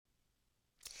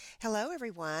Hello,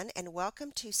 everyone, and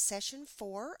welcome to Session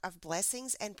 4 of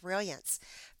Blessings and Brilliance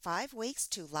 5 weeks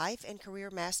to Life and Career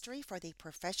Mastery for the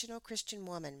Professional Christian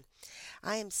Woman.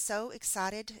 I am so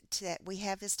excited that we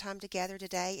have this time together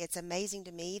today. It's amazing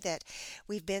to me that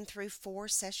we've been through 4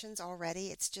 sessions already.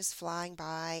 It's just flying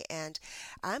by, and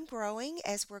I'm growing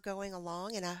as we're going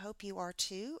along, and I hope you are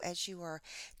too, as you are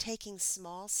taking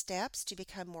small steps to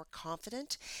become more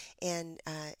confident and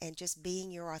just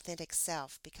being your authentic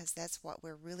self, because that's what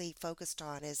we're really focused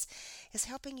on is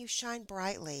helping you shine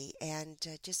brightly and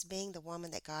just being the woman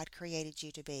that God created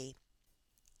you to be.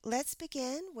 Let's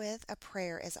begin with a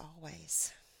prayer as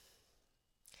always.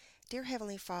 Dear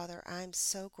Heavenly Father, I'm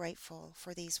so grateful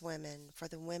for these women, for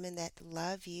the women that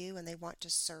love you and they want to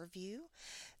serve you.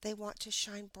 They want to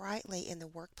shine brightly in the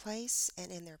workplace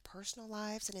and in their personal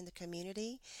lives and in the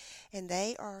community. And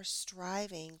they are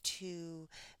striving to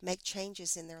make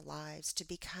changes in their lives, to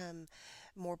become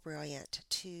more brilliant,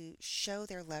 to show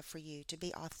their love for you, to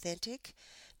be authentic,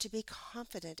 to be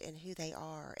confident in who they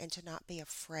are, and to not be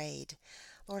afraid.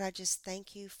 Lord, I just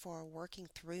thank you for working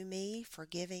through me, for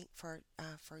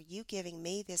you giving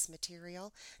me this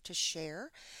material to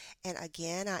share. And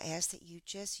again, I ask that you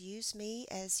just use me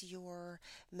as your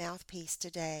mouthpiece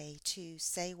today to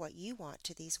say what you want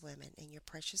to these women. In your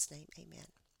precious name, amen.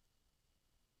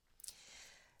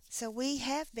 So we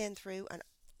have been through a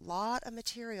lot of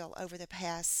material over the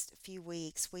past few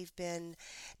weeks. We've been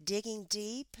digging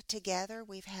deep together.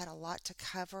 We've had a lot to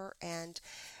cover. And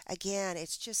again,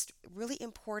 it's just really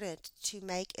important to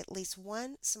make at least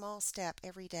one small step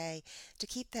every day to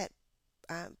keep that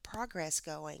progress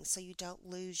going so you don't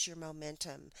lose your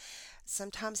momentum.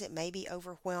 Sometimes it may be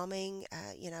overwhelming.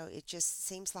 It just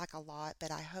seems like a lot,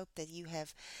 but I hope that you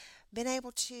have been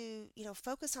able to,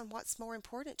 focus on what's more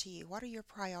important to you. What are your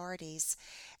priorities?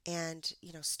 And,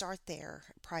 start there,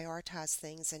 prioritize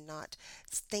things and not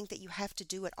think that you have to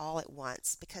do it all at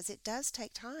once, because it does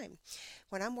take time.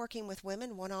 When I'm working with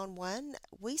women one-on-one,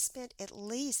 we spent at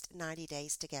least 90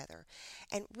 days together.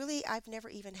 And really, I've never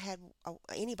even had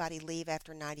anybody leave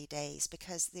after 90 days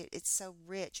because it's so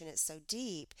rich and it's so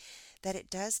deep that it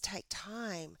does take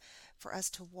time for us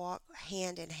to walk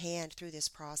hand in hand through this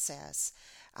process.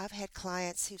 I've had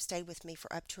clients who've stayed with me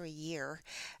for up to a year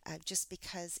just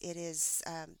because it is,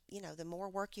 the more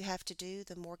work you have to do,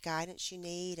 the more guidance you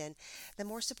need and the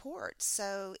more support.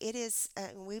 So it is,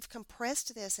 we've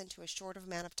compressed this into a short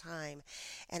amount of time.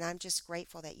 And I'm just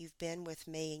grateful that you've been with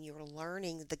me and you're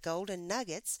learning the golden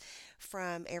nuggets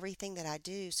from everything that I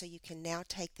do, so you can now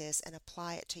take this and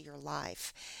apply it to your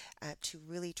life to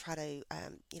really try to,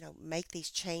 make these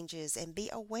changes and be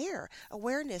aware.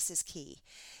 Awareness is key.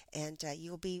 And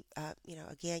you'll be,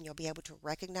 again, you'll be able to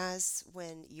recognize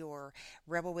when your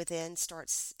rebel within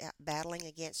starts battling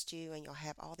against you, and you'll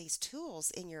have all these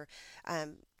tools in your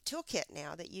toolkit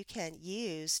now that you can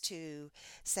use to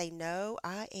say, no,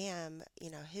 I am,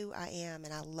 who I am,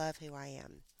 and I love who I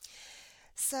am.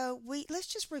 So let's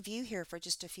just review here for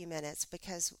just a few minutes,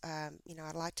 because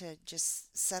I'd like to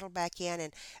just settle back in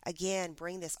and again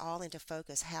bring this all into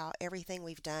focus, how everything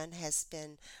we've done has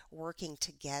been working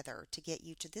together to get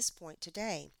you to this point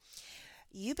today.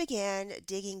 You began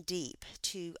digging deep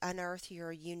to unearth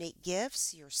your unique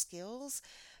gifts, your skills,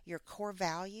 your core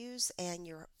values, and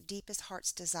your deepest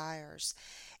heart's desires.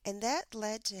 And that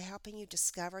led to helping you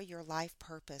discover your life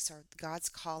purpose, or God's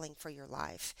calling for your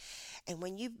life. And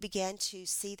when you began to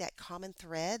see that common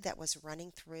thread that was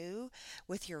running through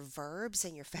with your verbs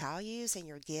and your values and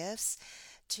your gifts,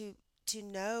 to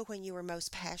know when you were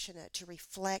most passionate, to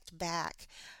reflect back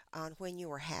on when you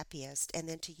were happiest, and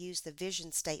then to use the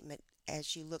vision statement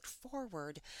as you looked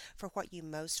forward for what you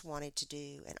most wanted to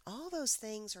do. And all those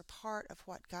things are part of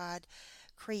what God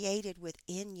created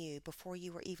within you before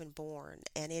you were even born.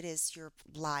 And it is your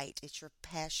light, it's your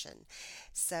passion.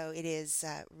 So it is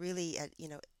really,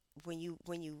 when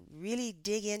you really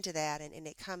dig into that and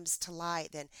it comes to light,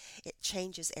 then it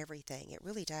changes everything. It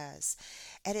really does.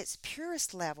 At its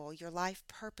purest level, your life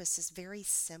purpose is very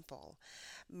simple.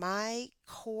 My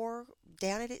core,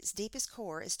 down at its deepest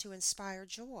core, is to inspire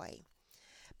joy.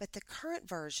 But the current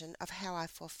version of how I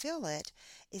fulfill it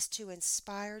is to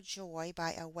inspire joy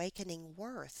by awakening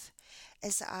worth,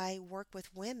 as I work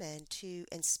with women to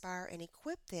inspire and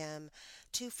equip them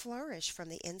to flourish from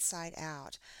the inside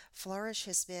out. Flourish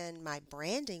has been my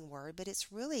branding word, but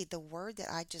it's really the word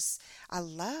that I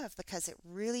love, because it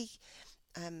really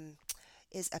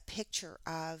is a picture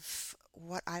of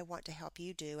what I want to help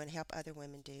you do and help other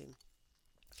women do.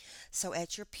 So,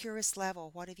 at your purest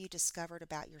level, what have you discovered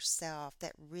about yourself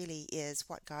that really is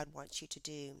what God wants you to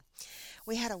do?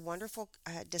 We had a wonderful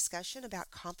discussion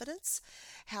about confidence,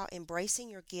 how embracing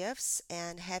your gifts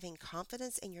and having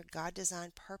confidence in your God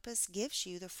designed purpose gives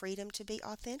you the freedom to be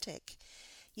authentic.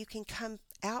 You can come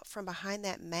out from behind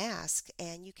that mask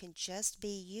and you can just be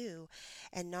you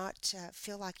and not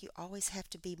feel like you always have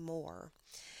to be more.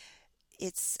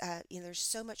 There's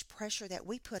so much pressure that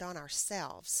we put on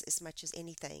ourselves as much as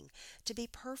anything to be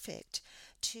perfect,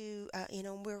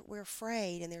 we're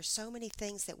afraid, and there's so many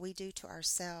things that we do to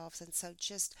ourselves. And so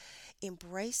just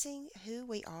embracing who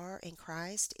we are in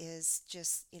Christ is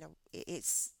just,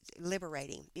 it's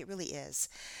liberating. It really is.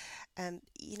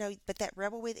 But that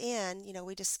rebel within,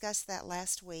 we discussed that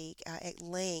last week at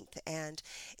length, and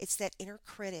it's that inner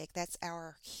critic, that's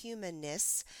our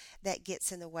humanness that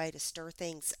gets in the way to stir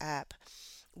things up.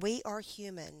 We are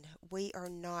human. We are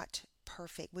not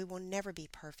perfect. We will never be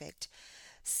perfect.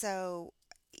 So,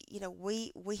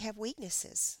 we have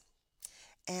weaknesses.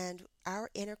 And our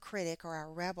inner critic or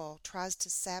our rebel tries to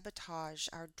sabotage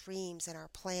our dreams and our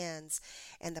plans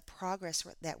and the progress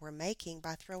that we're making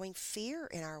by throwing fear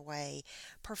in our way,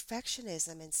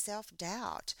 perfectionism and self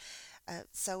doubt.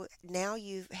 So now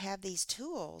you have these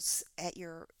tools at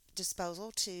your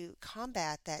disposal to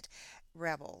combat that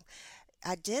rebel.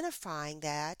 Identifying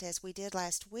that, as we did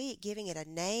last week, giving it a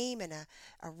name and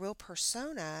a real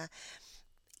persona,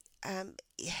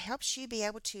 it helps you be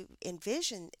able to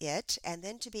envision it and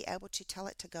then to be able to tell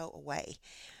it to go away.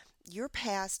 Your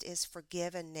past is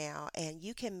forgiven now and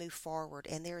you can move forward,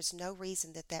 and there is no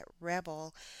reason that that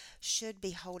rebel should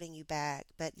be holding you back.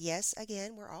 But yes,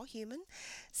 again, we're all human.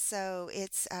 So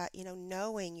it's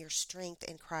knowing your strength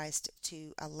in Christ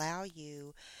to allow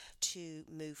you to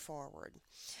move forward.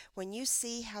 When you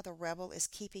see how the rebel is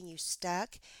keeping you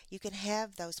stuck, you can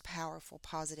have those powerful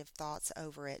positive thoughts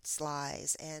over its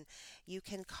lies, and you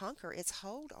can conquer its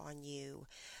hold on you.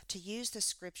 To use the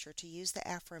scripture, to use the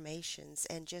affirmations,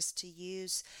 and just to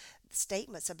use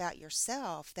statements about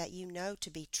yourself that you know to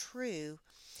be true,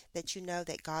 that you know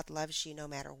that God loves you no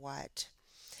matter what.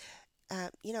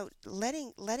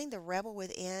 Letting the rebel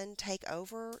within take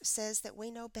over says that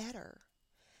we know better.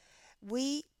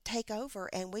 We take over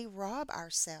and we rob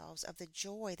ourselves of the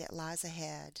joy that lies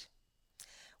ahead.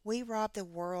 We rob the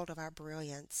world of our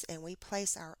brilliance and we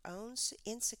place our own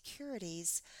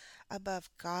insecurities above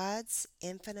God's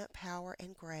infinite power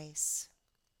and grace.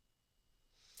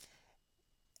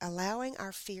 Allowing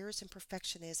our fears and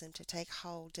perfectionism to take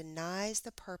hold denies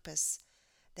the purpose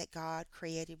that God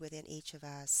created within each of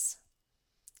us.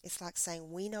 It's like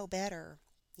saying we know better.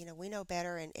 We know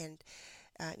better, and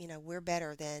we're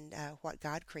better than what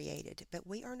God created. But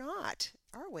we are not,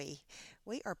 are we?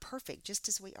 We are perfect just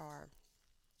as we are.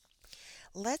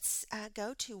 Let's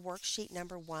go to worksheet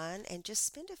number 1 and just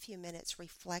spend a few minutes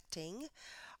reflecting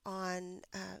on,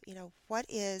 what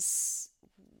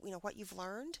you've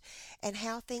learned and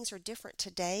how things are different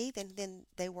today than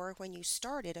they were when you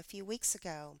started a few weeks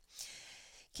ago.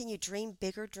 Can you dream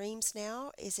bigger dreams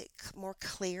now? Is it more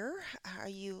clear? Are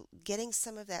you getting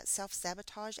some of that self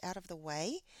sabotage out of the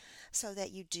way so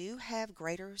that you do have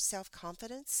greater self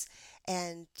confidence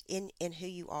and in who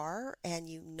you are, and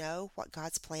you know what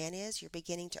God's plan is? You're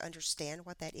beginning to understand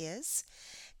what that is.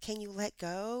 Can you let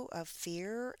go of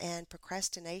fear and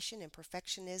procrastination and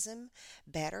perfectionism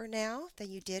better now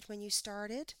than you did when you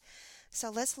started? So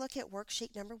let's look at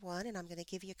worksheet number 1, and I'm going to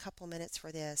give you a couple minutes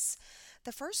for this.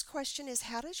 The first question is,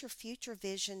 how does your future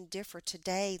vision differ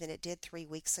today than it did 3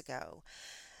 weeks ago?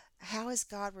 How is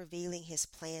God revealing His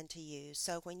plan to you?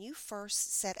 So when you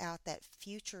first set out that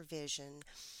future vision,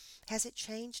 has it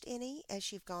changed any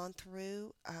as you've gone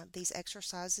through these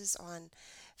exercises on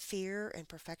fear and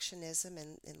perfectionism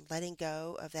and letting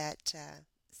go of that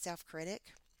self critic?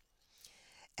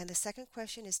 And the second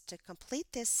question is to complete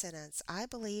this sentence: I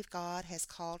believe God has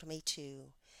called me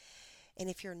to. And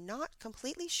if you're not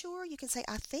completely sure, you can say,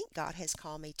 I think God has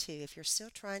called me to, if you're still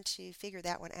trying to figure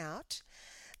that one out.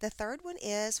 The third one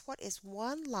is, what is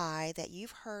one lie that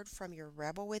you've heard from your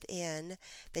rebel within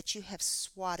that you have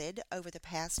swatted over the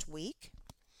past week?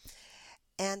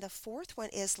 And the fourth one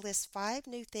is, list 5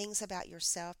 new things about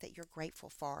yourself that you're grateful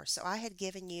for. So I had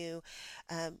given you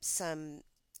some,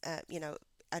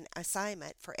 an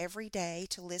assignment for every day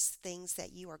to list things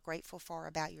that you are grateful for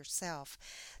about yourself.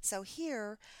 So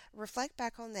here, reflect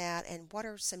back on that and what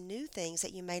are some new things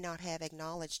that you may not have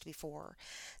acknowledged before.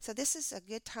 So this is a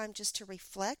good time just to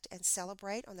reflect and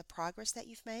celebrate on the progress that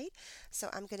you've made. So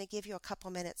I'm going to give you a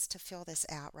couple minutes to fill this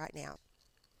out right now.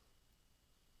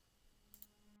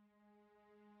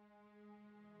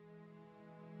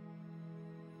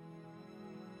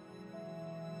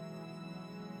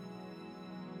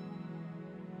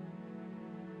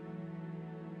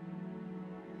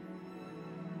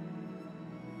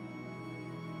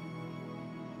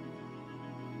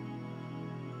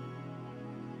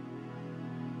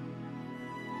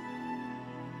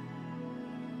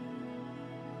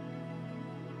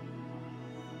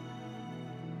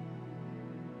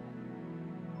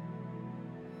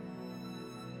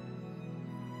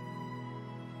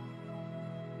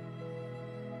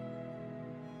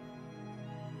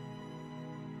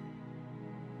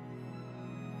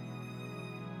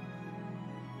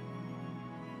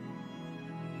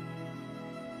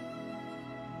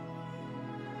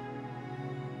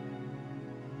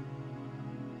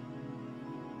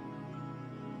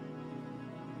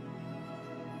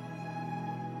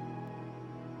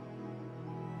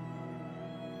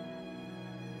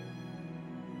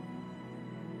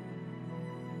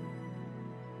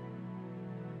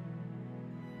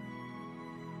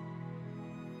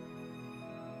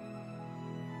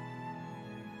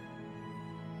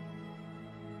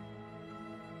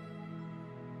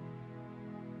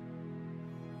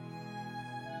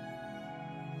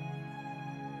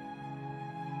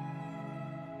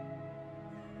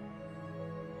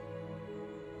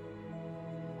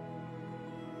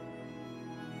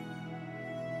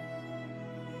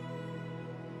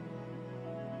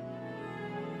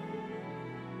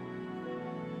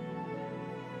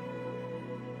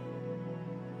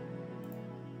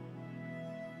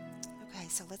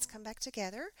 so let's come back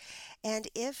together. And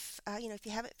if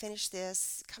you haven't finished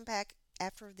this, come back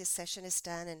after this session is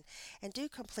done and do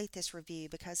complete this review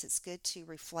because it's good to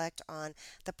reflect on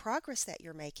the progress that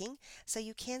you're making so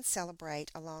you can celebrate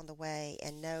along the way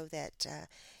and know that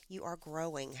you are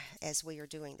growing as we are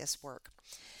doing this work.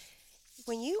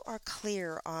 When you are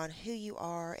clear on who you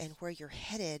are and where you're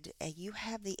headed, and you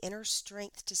have the inner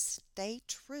strength to stay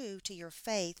true to your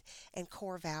faith and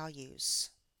core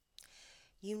values.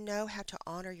 You know how to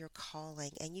honor your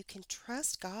calling, and you can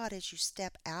trust God as you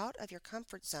step out of your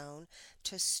comfort zone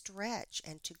to stretch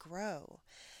and to grow.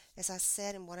 As I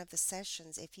said in one of the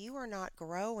sessions, if you are not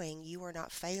growing, you are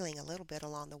not failing a little bit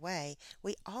along the way.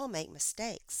 We all make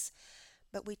mistakes,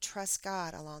 but we trust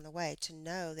God along the way to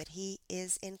know that He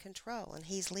is in control and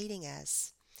He's leading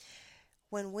us.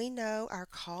 When we know our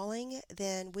calling,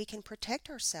 then we can protect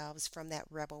ourselves from that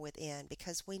rebel within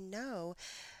because we know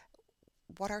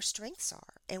what our strengths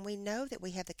are, and we know that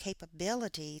we have the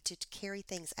capability to carry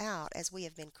things out as we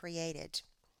have been created.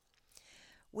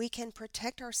 We can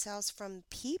protect ourselves from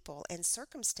people and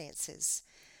circumstances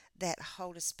that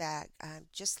hold us back,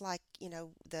 just like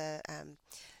the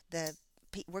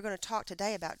we're going to talk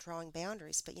today about drawing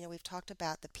boundaries, but we've talked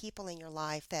about the people in your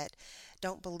life that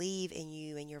don't believe in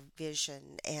you and your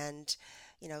vision, and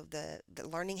the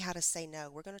learning how to say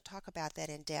no. We're going to talk about that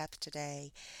in depth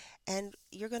today. And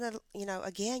you're going to,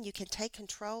 again, you can take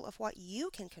control of what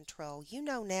you can control. You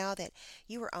know now that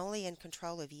you are only in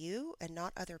control of you and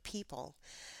not other people.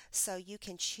 So you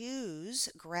can choose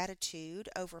gratitude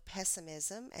over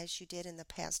pessimism, as you did in the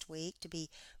past week, to be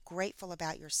grateful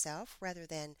about yourself rather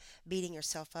than beating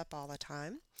yourself up all the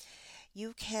time.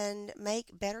 You can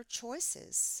make better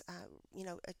choices,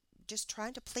 just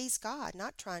trying to please God,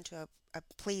 not trying to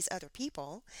please other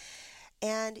people.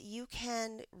 And you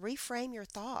can reframe your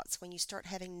thoughts when you start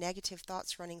having negative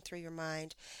thoughts running through your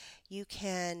mind. You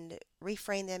can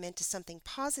reframe them into something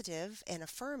positive and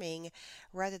affirming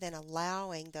rather than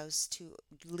allowing those to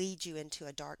lead you into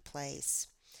a dark place.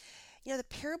 The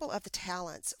parable of the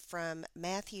talents from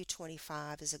Matthew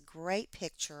 25 is a great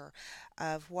picture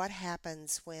of what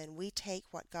happens when we take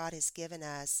what God has given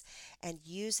us and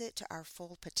use it to our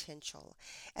full potential.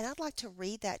 And I'd like to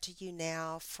read that to you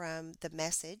now from the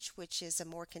Message, which is a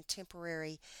more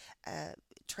contemporary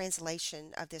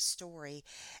translation of this story.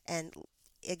 And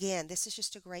again, this is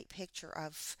just a great picture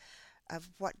of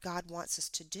what God wants us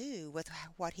to do with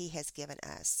what He has given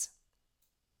us.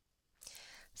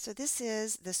 So this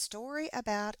is the story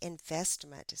about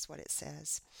investment, is what it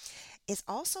says. It's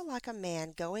also like a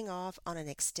man going off on an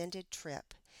extended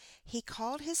trip. He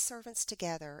called his servants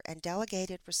together and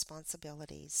delegated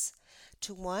responsibilities.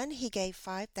 To one he gave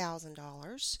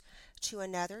 $5,000, to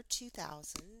another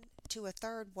 2,000, to a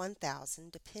third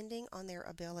 1,000, depending on their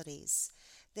abilities.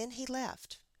 Then he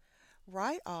left.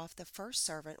 Right off, the first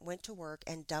servant went to work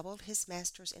and doubled his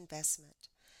master's investment.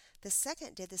 The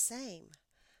second did the same.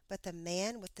 But the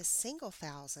man with the single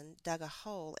thousand dug a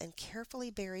hole and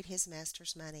carefully buried his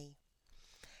master's money.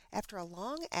 After a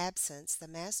long absence, the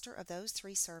master of those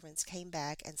three servants came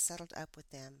back and settled up with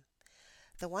them.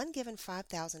 The one given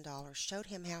 $5,000 showed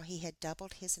him how he had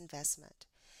doubled his investment.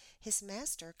 His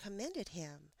master commended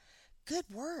him. "Good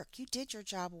work! You did your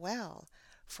job well.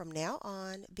 From now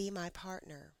on, be my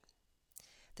partner."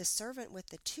 The servant with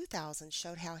the 2,000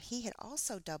 showed how he had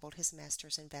also doubled his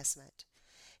master's investment.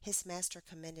 His master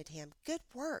commended him. "Good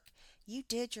work! You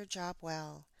did your job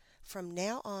well. From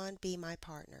now on, be my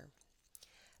partner."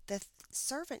 The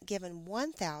servant given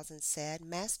 1,000 said,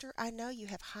 "Master, I know you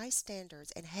have high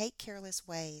standards and hate careless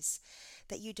ways,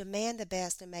 that you demand the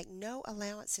best and make no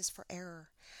allowances for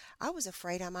error. I was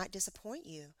afraid I might disappoint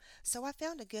you, so I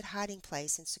found a good hiding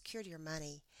place and secured your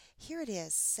money. Here it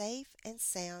is, safe and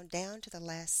sound down to the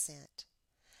last cent."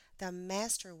 The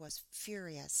master was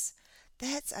furious.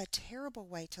 "That's a terrible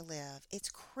way to live. It's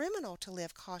criminal to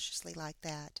live cautiously like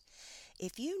that.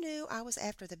 If you knew I was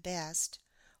after the best,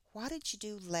 why did you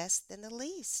do less than the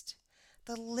least?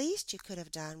 The least you could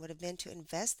have done would have been to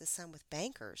invest the sum with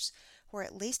bankers, where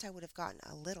at least I would have gotten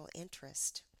a little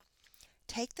interest.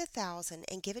 Take the 1,000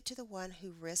 and give it to the one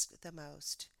who risked the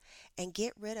most, and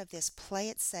get rid of this play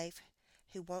it safe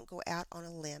who won't go out on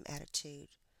a limb attitude.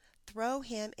 Throw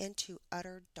him into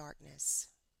utter darkness."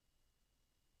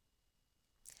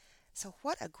 So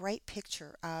what a great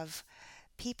picture of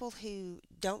people who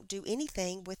don't do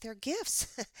anything with their gifts.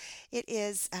 It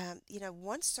is,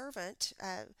 one servant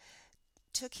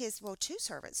two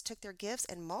servants took their gifts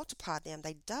and multiplied them.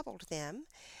 They doubled them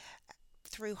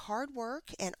through hard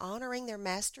work and honoring their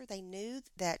master. They knew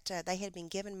that they had been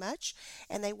given much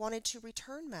and they wanted to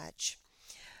return much.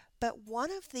 But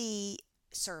one of the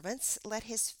servants let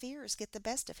his fears get the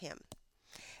best of him.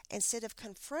 Instead of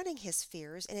confronting his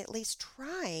fears and at least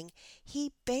trying,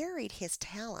 he buried his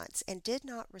talents and did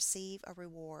not receive a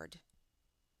reward.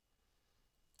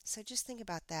 So just think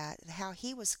about that, how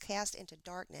he was cast into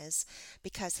darkness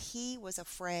because he was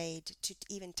afraid to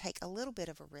even take a little bit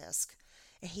of a risk.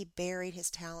 And he buried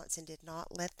his talents and did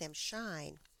not let them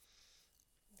shine.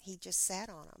 He just sat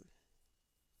on them.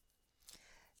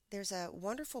 There's a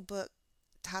wonderful book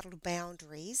titled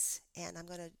Boundaries, and I'm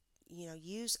going to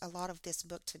use a lot of this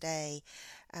book today.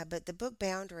 But the book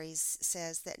Boundaries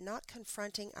says that not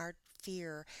confronting our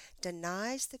fear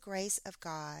denies the grace of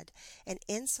God and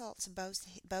insults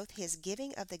both his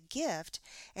giving of the gift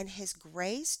and his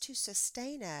grace to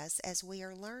sustain us as we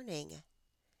are learning.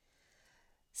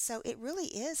 So it really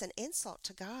is an insult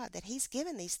to God that he's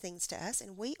given these things to us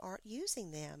and we aren't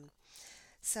using them.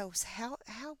 So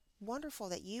how wonderful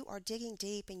that you are digging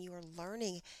deep and you are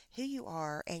learning who you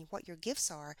are and what your gifts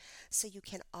are so you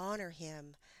can honor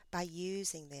him by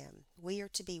using them. We are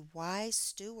to be wise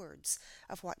stewards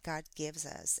of what God gives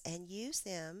us and use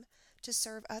them to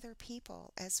serve other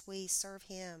people as we serve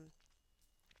him.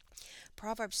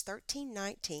 Proverbs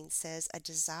 13:19 says, "A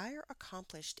desire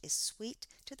accomplished is sweet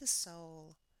to the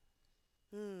soul."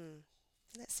 Doesn't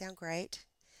that sound great?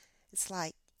 It's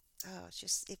like, oh,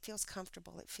 it feels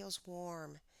comfortable. It feels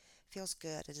warm. It feels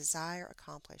good. A desire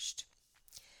accomplished.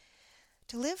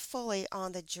 To live fully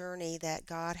on the journey that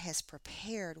God has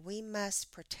prepared, we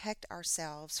must protect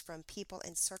ourselves from people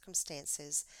and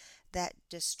circumstances that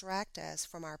distract us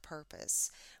from our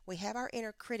purpose. We have our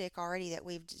inner critic already that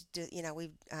we've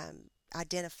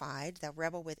identified, the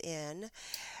rebel within,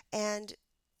 and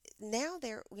now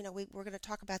we're going to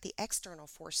talk about the external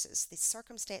forces, the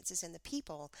circumstances and the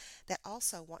people that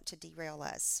also want to derail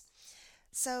us.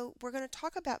 So we're going to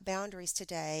talk about boundaries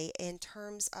today in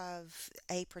terms of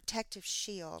a protective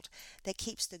shield that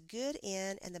keeps the good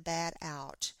in and the bad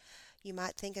out. You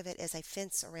might think of it as a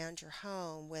fence around your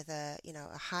home with a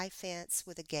high fence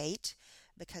with a gate,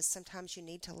 because sometimes you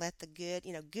need to let the good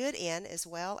in as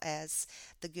well as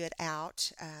the good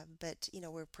out. But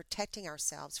we're protecting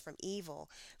ourselves from evil,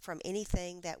 from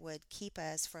anything that would keep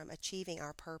us from achieving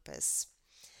our purpose.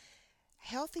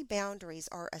 Healthy boundaries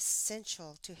are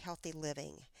essential to healthy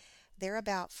living. They're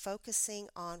about focusing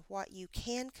on what you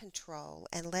can control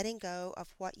and letting go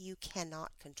of what you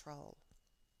cannot control.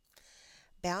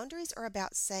 Boundaries are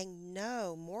about saying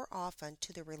no more often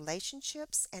to the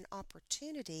relationships and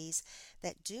opportunities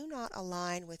that do not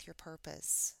align with your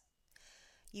purpose.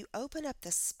 You open up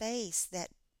the space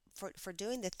for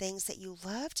doing the things that you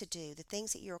love to do, the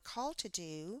things that you're called to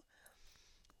do,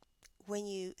 when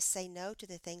you say no to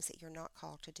the things that you're not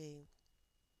called to do.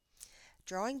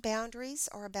 Drawing boundaries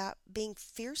are about being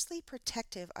fiercely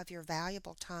protective of your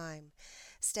valuable time,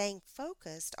 staying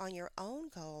focused on your own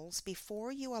goals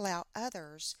before you allow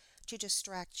others to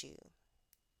distract you.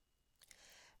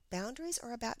 Boundaries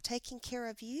are about taking care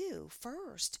of you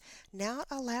first, not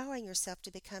allowing yourself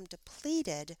to become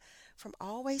depleted from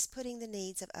always putting the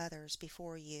needs of others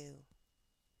before you.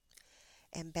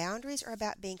 And boundaries are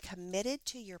about being committed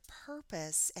to your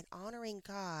purpose and honoring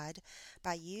God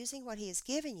by using what He has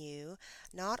given you,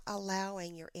 not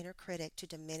allowing your inner critic to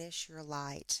diminish your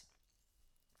light.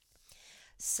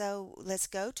 So let's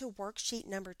go to worksheet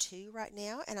number 2 right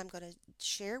now, and I'm going to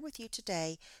share with you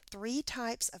today 3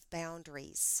 types of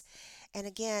boundaries. And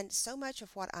again, so much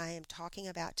of what I am talking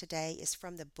about today is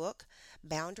from the book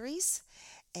Boundaries,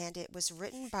 and it was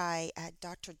written by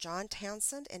Dr. John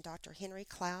Townsend and Dr. Henry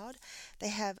Cloud. They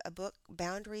have a book,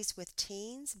 Boundaries with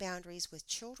Teens, Boundaries with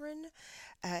Children,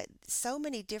 so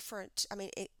many different,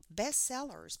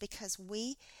 bestsellers, because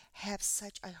we have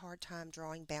such a hard time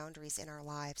drawing boundaries in our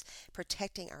lives,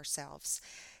 protecting ourselves.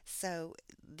 So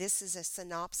this is a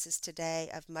synopsis today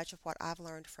of much of what I've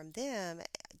learned from them,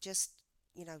 just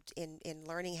in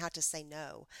learning how to say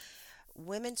no.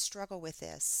 Women struggle with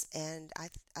this, and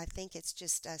I think it's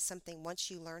just something, once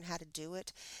you learn how to do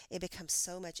it, it becomes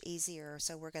so much easier.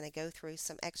 So we're going to go through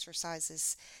some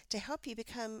exercises to help you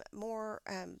become more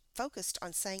focused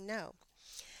on saying no.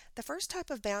 The first type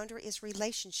of boundary is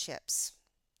relationships.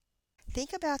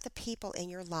 Think about the people in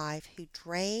your life who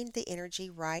drain the energy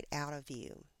right out of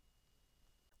you.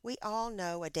 We all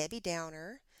know a Debbie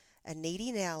Downer, a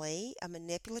needy Nellie, a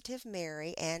manipulative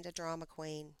Mary, and a drama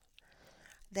queen.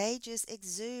 They just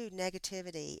exude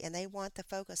negativity and they want the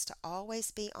focus to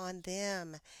always be on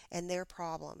them and their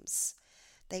problems.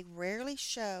 They rarely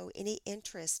show any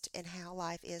interest in how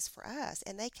life is for us,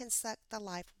 and they can suck the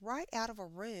life right out of a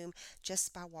room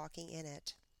just by walking in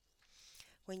it.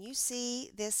 When you see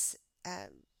this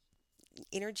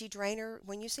energy drainer,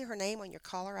 when you see her name on your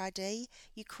caller ID,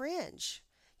 you cringe.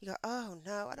 You go, oh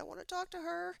no, I don't want to talk to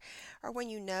her. Or when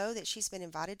you know that she's been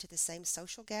invited to the same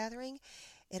social gathering,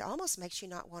 it almost makes you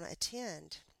not want to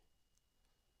attend.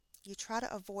 You try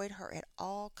to avoid her at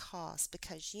all costs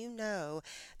because you know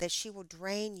that she will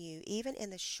drain you even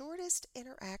in the shortest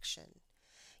interaction.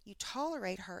 You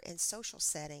tolerate her in social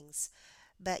settings,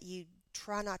 but you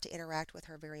try not to interact with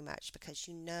her very much because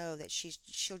you know that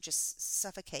she'll just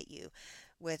suffocate you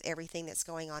with everything that's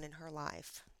going on in her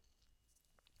life.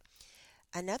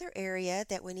 Another area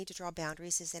that we need to draw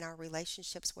boundaries is in our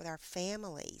relationships with our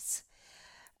families.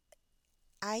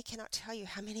 I cannot tell you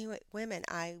how many women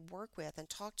I work with and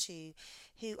talk to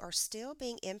who are still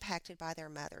being impacted by their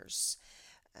mothers.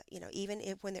 Even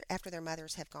if, when they're after their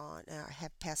mothers have gone,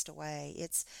 have passed away,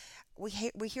 it's we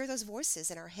hear those voices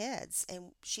in our heads,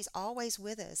 and she's always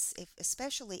with us. If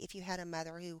especially if you had a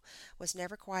mother who was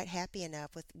never quite happy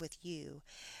enough with you,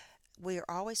 we are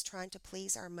always trying to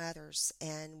please our mothers,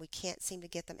 and we can't seem to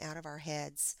get them out of our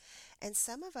heads. And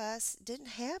some of us didn't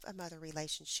have a mother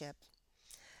relationship,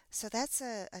 so that's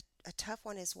a tough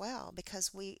one as well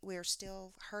because we're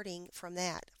still hurting from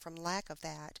that, from lack of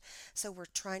that. So we're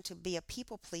trying to be a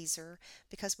people pleaser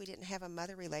because we didn't have a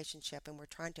mother relationship, and we're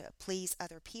trying to please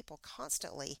other people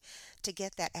constantly to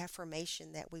get that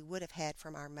affirmation that we would have had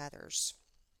from our mothers.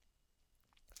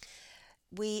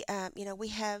 We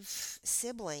have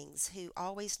siblings who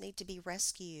always need to be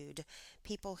rescued,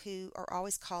 people who are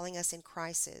always calling us in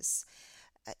crisis.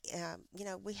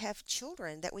 We have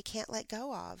children that we can't let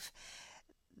go of.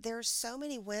 There's so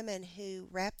many women who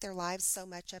wrap their lives so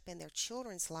much up in their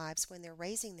children's lives when they're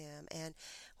raising them, and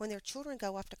when their children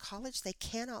go off to college, they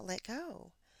cannot let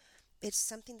go. It's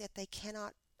something that they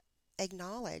cannot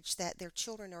acknowledge that their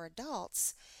children are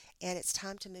adults and it's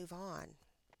time to move on.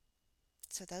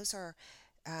 So those are,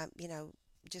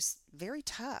 just very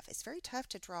tough. It's very tough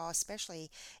to draw,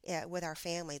 especially with our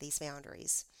family, these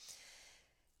boundaries.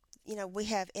 We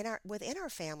have within our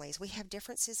families, we have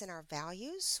differences in our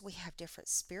values, we have different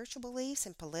spiritual beliefs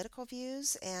and political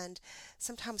views, and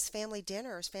sometimes family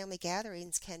dinners, family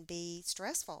gatherings can be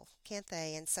stressful, can't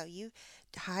they? And so you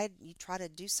try to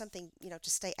do something, to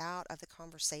stay out of the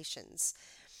conversations.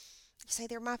 You say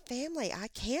they're my family, I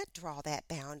can't draw that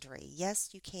boundary. Yes,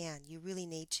 you can. You really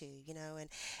need to,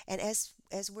 and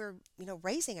as we're,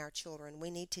 raising our children,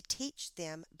 we need to teach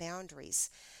them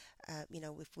boundaries.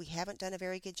 If we haven't done a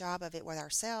very good job of it with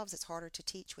ourselves, it's harder to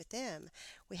teach with them.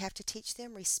 We have to teach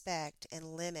them respect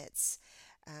and limits,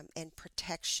 and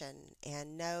protection,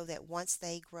 and know that once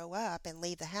they grow up and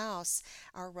leave the house,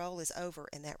 our role is over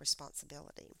in that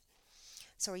responsibility.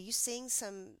 So, are you seeing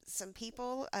some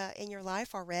people in your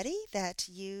life already that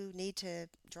you need to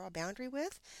draw a boundary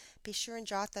with? Be sure and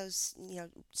jot those,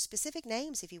 specific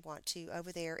names if you want to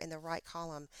over there in the right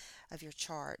column of your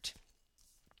chart.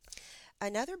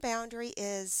 Another boundary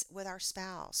is with our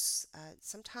spouse.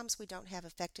 Sometimes we don't have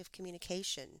effective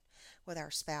communication with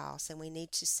our spouse, and we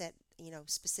need to set,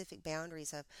 specific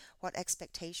boundaries of what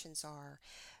expectations are.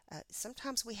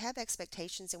 Sometimes we have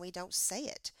expectations and we don't say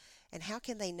it. And how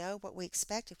can they know what we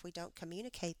expect if we don't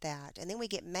communicate that? And then we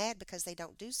get mad because they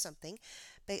don't do something,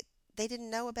 but they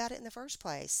didn't know about it in the first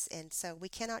place. And so we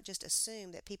cannot just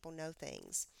assume that people know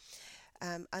things.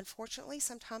 Unfortunately,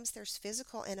 sometimes there's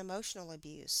physical and emotional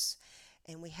abuse,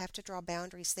 and we have to draw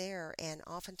boundaries there. And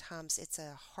oftentimes it's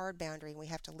a hard boundary, and we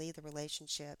have to leave the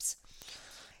relationships.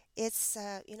 It's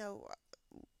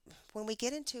when we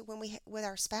get into when we with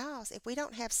our spouse, if we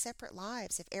don't have separate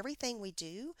lives, if everything we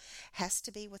do has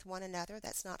to be with one another,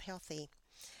 that's not healthy.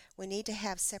 We need to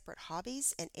have separate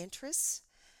hobbies and interests,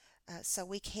 so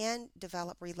we can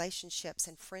develop relationships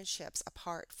and friendships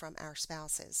apart from our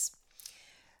spouses.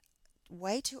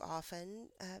 Way too often,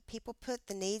 people put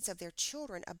the needs of their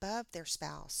children above their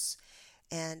spouse,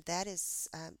 and that is,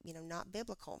 not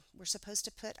biblical. We're supposed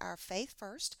to put our faith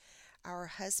first, our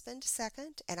husband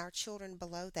second, and our children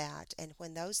below that. And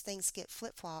when those things get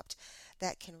flip-flopped,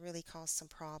 that can really cause some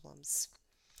problems.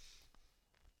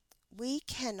 We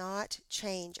cannot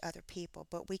change other people,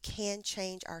 but we can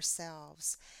change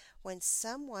ourselves. When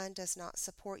someone does not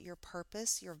support your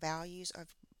purpose, your values,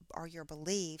 or your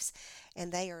beliefs,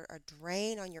 and they are a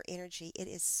drain on your energy, it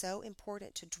is so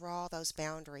important to draw those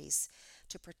boundaries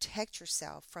to protect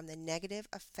yourself from the negative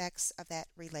effects of that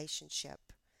relationship.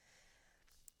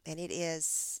 And it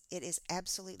is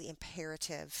absolutely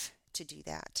imperative to do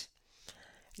that.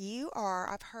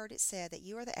 I've heard it said that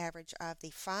you are the average of the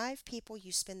five people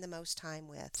you spend the most time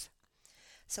with.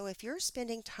 So if you're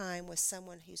spending time with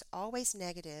someone who's always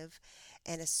negative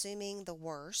and assuming the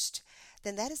worst,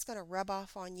 then that is going to rub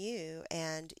off on you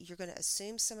and you're going to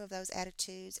assume some of those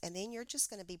attitudes and then you're just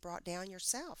going to be brought down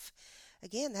yourself.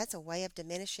 Again, that's a way of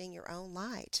diminishing your own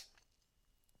light.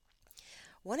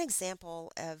 One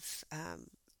example of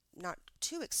not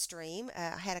too extreme,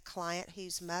 I had a client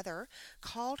whose mother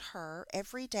called her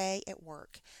every day at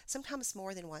work, sometimes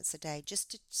more than once a day,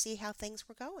 just to see how things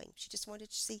were going. She just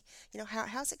wanted to see,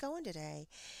 how's it going today?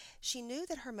 She knew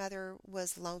that her mother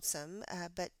was lonesome,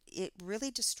 but it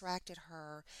really distracted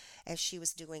her as she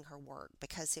was doing her work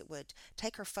because it would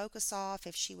take her focus off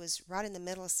if she was right in the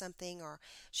middle of something or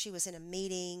she was in a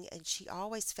meeting, and she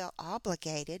always felt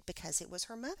obligated because it was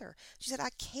her mother. She said, I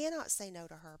cannot say no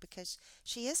to her because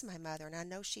she is my mother and I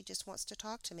know she just wants to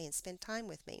talk to me and spend time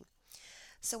with me.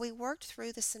 So we worked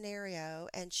through the scenario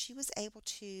and she was able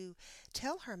to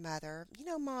tell her mother,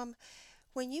 Mom,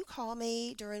 when you call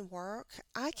me during work,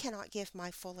 I cannot give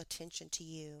my full attention to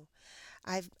you.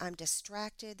 I'm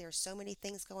distracted. There's so many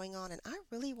things going on, and I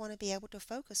really want to be able to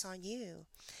focus on you.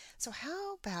 So,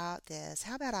 how about this?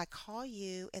 How about I call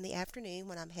you in the afternoon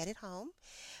when I'm headed home,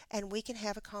 and we can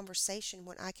have a conversation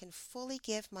when I can fully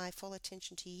give my full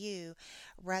attention to you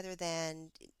rather than,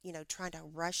 trying to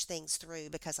rush things through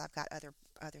because I've got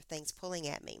other things pulling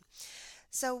at me.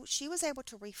 So she was able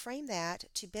to reframe that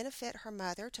to benefit her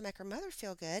mother, to make her mother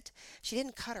feel good. She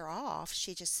didn't cut her off.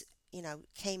 She just,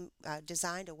 came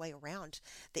designed a way around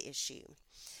the issue.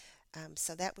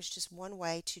 So that was just one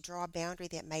way to draw a boundary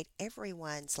that made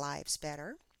everyone's lives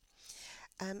better.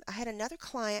 I had another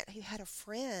client who had a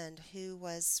friend who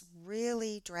was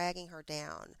really dragging her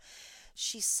down.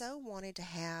 She so wanted to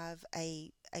have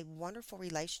a wonderful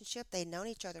relationship. They'd known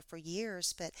each other for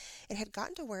years, but it had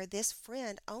gotten to where this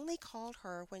friend only called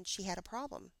her when she had a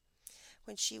problem.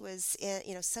 When she was in,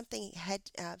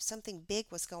 something big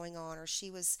was going on, or she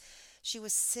was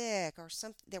sick, or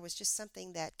there was just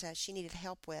something that she needed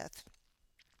help with.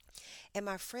 And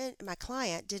my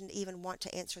client, didn't even want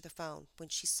to answer the phone when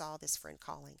she saw this friend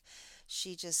calling.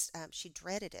 She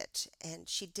dreaded it, and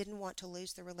she didn't want to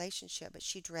lose the relationship, but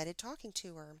she dreaded talking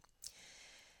to her.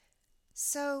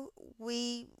 So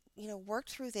we, worked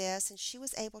through this, and she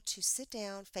was able to sit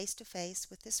down face to face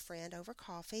with this friend over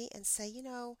coffee and say,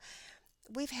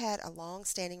 we've had a long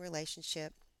standing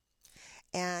relationship,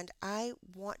 and I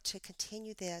want to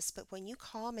continue this, but when you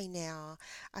call me now,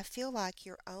 I feel like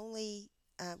you're only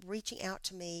reaching out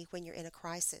to me when you're in a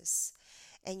crisis,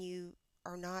 and you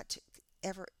are not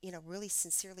ever, really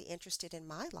sincerely interested in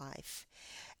my life.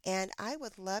 And I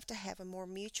would love to have a more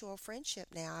mutual friendship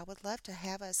now. I would love to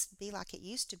have us be like it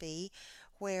used to be,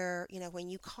 where, when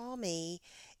you call me,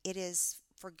 it is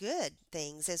for good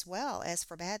things as well as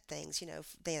for bad things,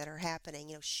 that are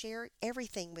happening. Share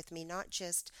everything with me, not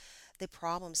just the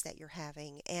problems that you're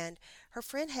having. And her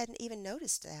friend hadn't even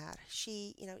noticed that.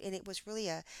 And it was really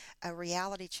a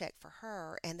reality check for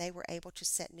her. And they were able to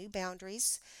set new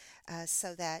boundaries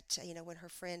so that, when her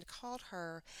friend called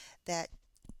her, that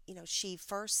she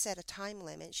first set a time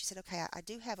limit. She said, okay, I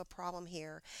do have a problem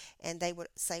here. And they would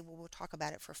say, well, we'll talk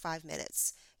about it for 5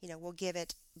 minutes. We'll give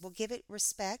it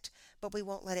respect, but we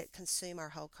won't let it consume our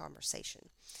whole conversation.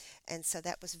 And so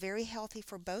that was very healthy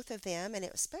for both of them, and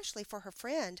especially for her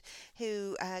friend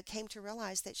who came to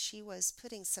realize that she was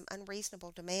putting some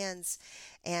unreasonable demands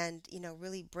and,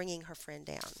 really bringing her friend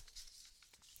down.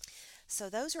 So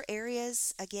those are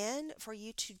areas, again, for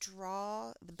you to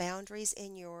draw the boundaries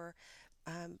in your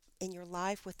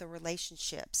life with the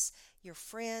relationships, your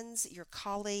friends, your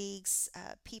colleagues,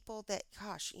 people that,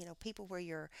 gosh, people where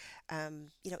you're, in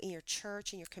your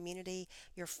church, in your community,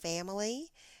 your family,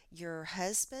 your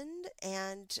husband,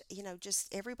 and,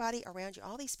 just everybody around you,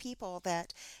 all these people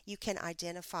that you can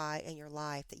identify in your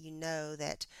life that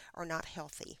that are not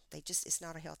healthy. It's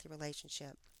not a healthy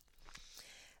relationship.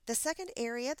 The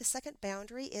second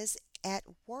boundary is at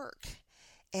work.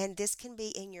 And this can be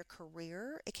in your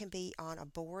career. It can be on a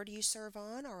board you serve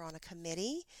on or on a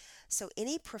committee. So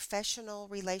any professional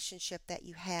relationship that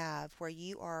you have where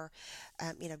you are,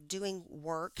 doing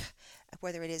work,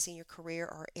 whether it is in your career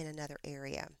or in another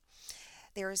area.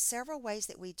 There are several ways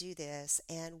that we do this,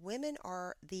 and women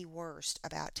are the worst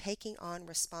about taking on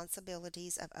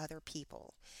responsibilities of other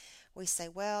people. We say,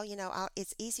 well,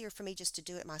 it's easier for me just to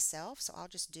do it myself, so I'll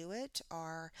just do it,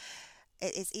 or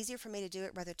it's easier for me to do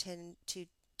it rather than to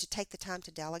take the time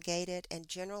to delegate it, and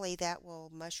generally that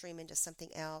will mushroom into something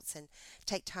else and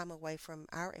take time away from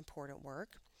our important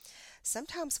work.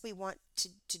 Sometimes we want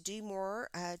to do more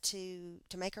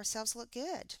to make ourselves look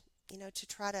good, to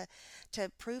try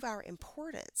to prove our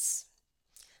importance.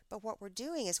 But what we're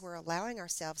doing is we're allowing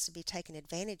ourselves to be taken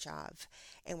advantage of,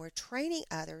 and we're training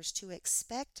others to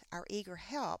expect our eager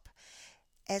help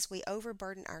as we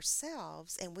overburden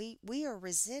ourselves, and we are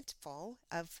resentful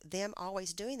of them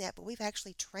always doing that, but we've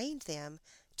actually trained them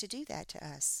to do that to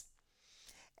us.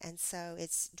 And so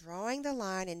it's drawing the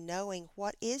line and knowing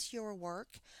what is your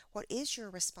work, what is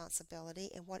your responsibility,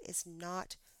 and what is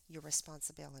not your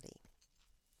responsibility.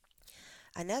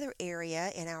 Another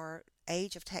area in our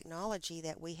age of technology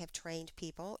that we have trained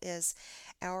people is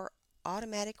our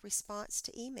automatic response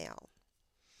to email.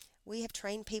 We have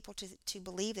trained people to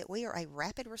believe that we are a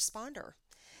rapid responder,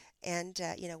 and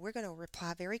we're going to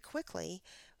reply very quickly,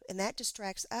 and that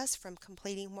distracts us from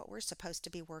completing what we're supposed to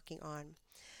be working on.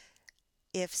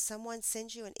 If someone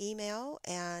sends you an email,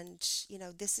 and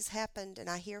this has happened, and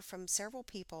I hear from several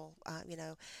people,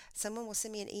 someone will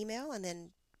send me an email, and then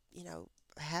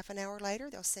half an hour later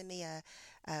they'll send me a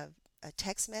a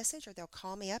text message, or they'll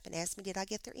call me up and ask me, did I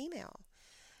get their email?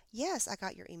 Yes, I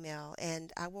got your email,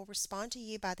 and I will respond to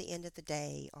you by the end of the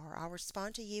day, or I'll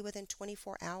respond to you within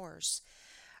 24 hours.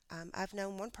 I've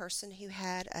known one person who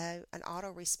had an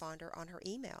autoresponder on her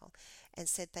email and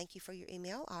said, thank you for your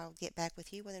email. I'll get back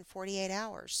with you within 48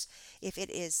 hours. If it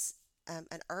is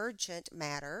an urgent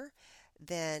matter,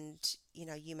 then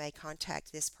you may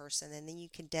contact this person, and then you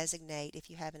can designate, if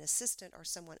you have an assistant or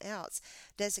someone else,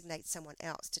 designate someone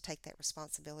else to take that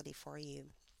responsibility for you.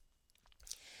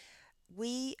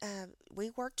 We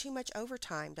work too much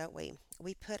overtime, don't we?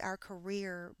 We put our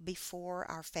career before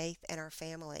our faith and our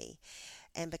family.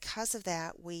 And because of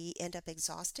that, we end up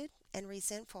exhausted and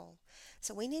resentful.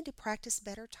 So we need to practice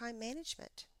better time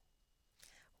management.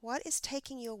 What is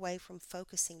taking you away from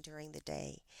focusing during the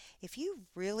day? If you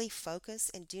really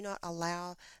focus and do not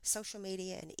allow social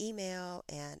media and email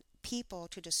and people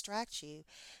to distract you,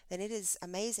 then it is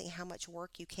amazing how much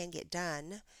work you can get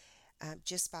done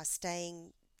just by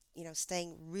staying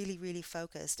really, really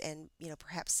focused, and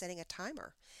perhaps setting a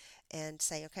timer and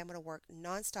say, okay, I'm going to work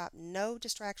nonstop, no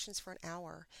distractions for an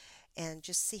hour, and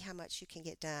just see how much you can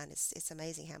get done. It's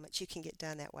amazing how much you can get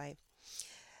done that way.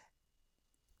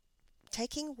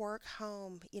 Taking work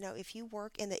home, if you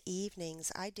work in the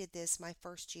evenings, I did this my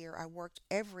first year. I worked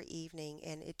every evening,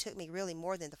 and it took me really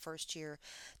more than the first year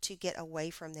to get away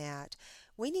from that.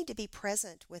 We need to be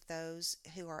present with those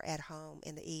who are at home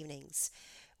in the evenings.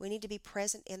 We need to be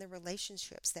present in the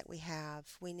relationships that we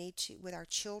have. We need to, with our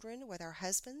children, with our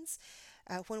husbands,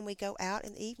 when we go out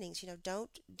in the evenings. Don't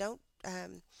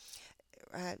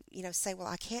say, well,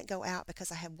 I can't go out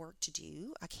because I have work to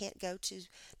do. I can't go to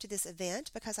this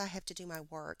event because I have to do my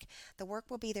work. The work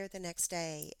will be there the next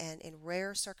day, and in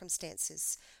rare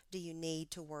circumstances do you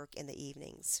need to work in the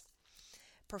evenings.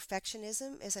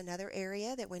 Perfectionism is another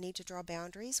area that we need to draw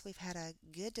boundaries. We've had a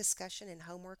good discussion in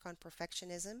homework on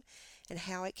perfectionism and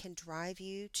how it can drive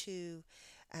you to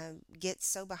get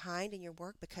so behind in your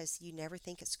work because you never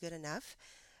think it's good enough.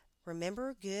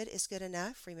 Remember, good is good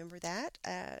enough. Remember that.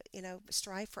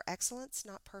 Strive for excellence,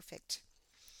 not perfect.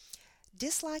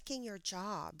 Disliking your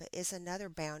job is another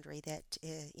boundary that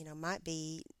might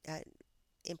be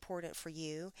important for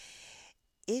you.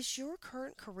 Is your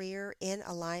current career in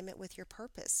alignment with your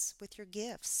purpose, with your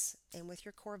gifts, and with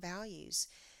your core values?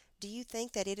 Do you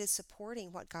think that it is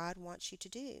supporting what God wants you to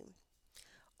do?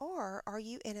 Or are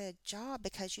you in a job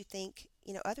because you think,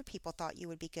 other people thought you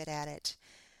would be good at it?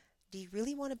 Do you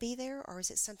really want to be there, or is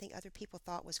it something other people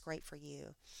thought was great for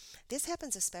you? This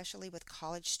happens especially with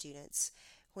college students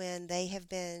when they have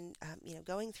been,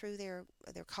 going through their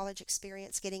college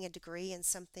experience, getting a degree in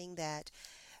something that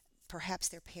perhaps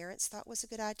their parents thought was a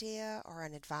good idea, or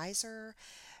an advisor,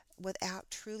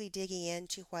 without truly digging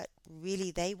into what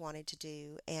really they wanted to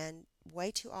do. And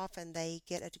way too often they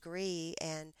get a degree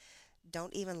and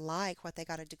don't even like what they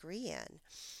got a degree in,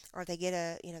 or they get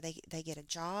they get a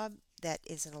job that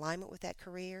is in alignment with that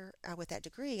career, with that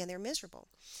degree, and they're miserable.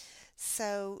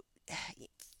 So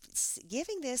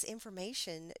giving this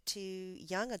information to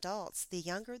young adults, the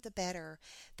younger the better.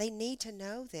 They need to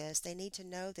know this. They need to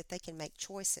know that they can make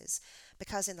choices,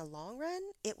 because in the long run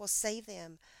it will save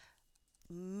them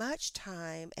much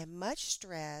time and much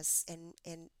stress,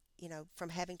 and from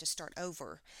having to start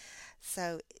over.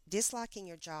 So disliking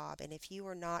your job, and if you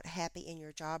are not happy in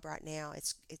your job right now,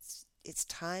 it's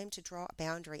time to draw a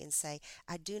boundary and say,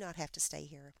 I do not have to stay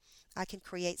here. I can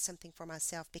create something for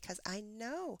myself because I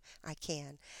know I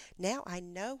can. Now I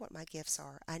know what my gifts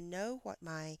are. I know what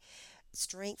my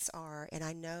strengths are, and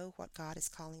I know what God is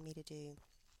calling me to do.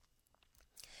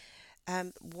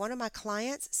 One of my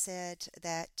clients said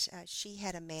that she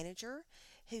had a manager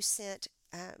who sent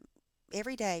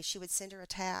every day she would send her a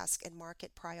task and mark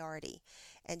it priority.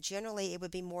 And generally it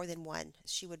would be more than one.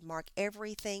 She would mark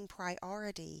everything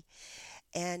priority.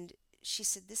 And she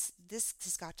said, this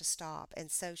has got to stop.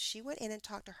 And so she went in and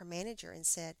talked to her manager and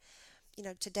said,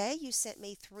 today you sent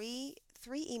me three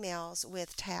emails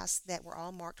with tasks that were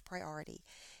all marked priority.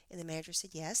 And the manager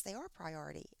said, yes, they are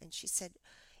priority. And she said,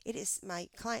 my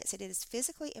client said, it is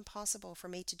physically impossible for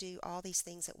me to do all these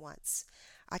things at once.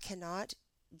 I cannot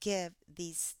give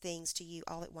these things to you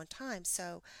all at one time.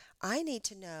 So I need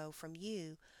to know from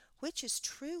you which is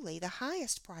truly the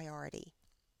highest priority,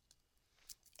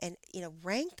 and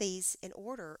rank these in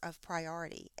order of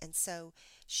priority. And so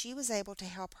she was able to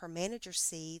help her manager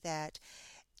see that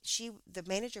the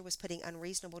manager was putting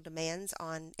unreasonable demands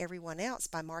on everyone else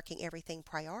by marking everything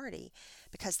priority,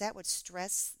 because that would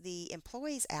stress the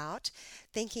employees out,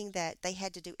 thinking that they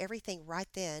had to do everything right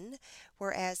then,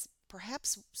 whereas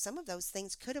perhaps some of those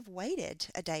things could have waited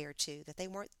a day or two, that they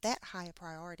weren't that high a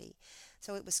priority.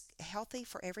 So it was healthy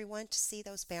for everyone to see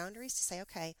those boundaries, to say,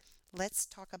 okay, let's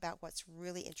talk about what's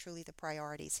really and truly the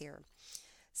priorities here.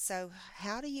 So,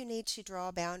 how do you need to draw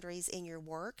boundaries in your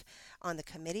work, on the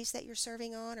committees that you're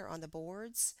serving on, or on the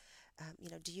boards?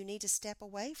 Do you need to step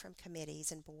away from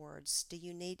committees and boards?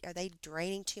 Are they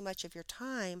draining too much of your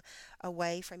time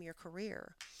away from your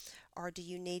career? Or do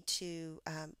you need to,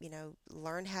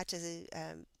 learn how to,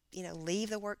 leave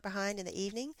the work behind in the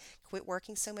evening, quit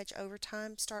working so much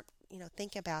overtime? Start,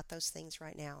 think about those things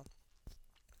right now.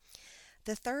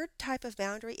 The third type of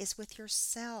boundary is with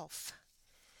yourself.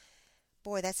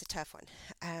 Boy, that's a tough one.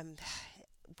 Um,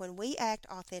 when we act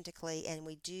authentically and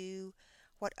we do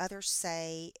what others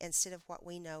say instead of what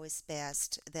we know is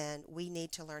best, then we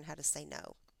need to learn how to say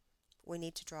no. We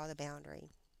need to draw the boundary.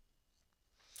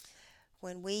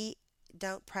 When we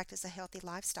don't practice a healthy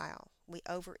lifestyle, we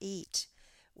overeat,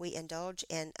 we indulge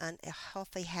in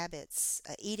unhealthy habits,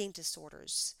 eating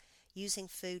disorders, using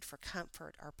food for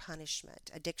comfort or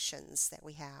punishment, addictions that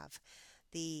we have.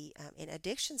 And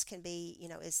addictions can be,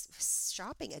 is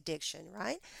shopping addiction,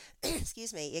 right?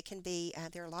 Excuse me. It can be,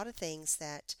 there are a lot of things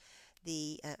that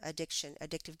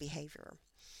addictive behavior,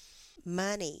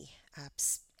 money,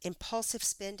 impulsive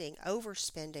spending,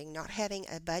 overspending, not having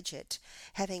a budget,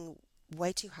 having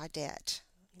way too high debt.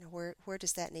 Where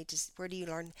does that where do you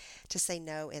learn to say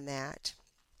no in that?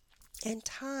 And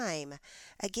time,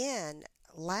 again,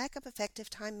 lack of effective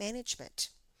time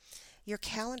management. Your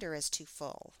calendar is too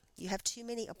full. You have too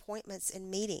many appointments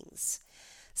and meetings.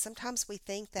 Sometimes we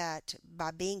think that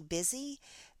by being busy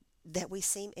that we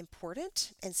seem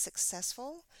important and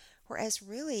successful, whereas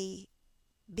really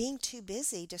being too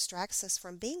busy distracts us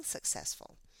from being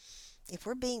successful. If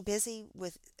we're being busy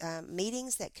with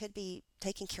meetings that could be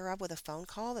taken care of with a phone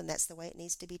call, then that's the way it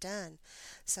needs to be done.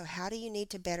 So how do you need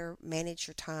to better manage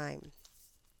your time?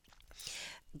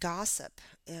 Gossip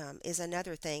is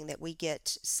another thing that we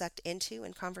get sucked into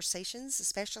in conversations,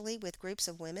 especially with groups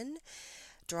of women.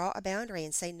 Draw a boundary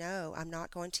and say, no, I'm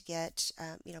not going to get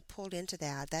pulled into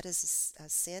that. That is a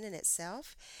sin in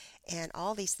itself. And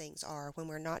all these things are when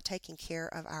we're not taking care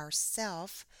of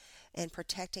ourself and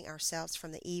protecting ourselves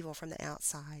from the evil from the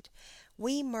outside.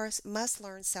 We must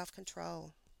learn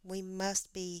self-control. We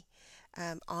must be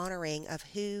honoring of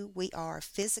who we are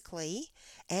physically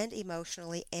and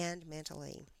emotionally and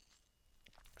mentally.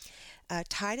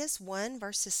 Titus 1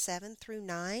 verses 7 through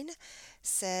 9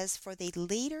 says, for the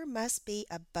leader must be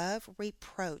above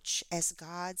reproach as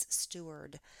God's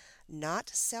steward, not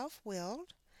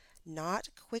self-willed, not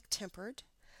quick-tempered,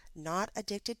 not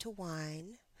addicted to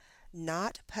wine,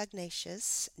 not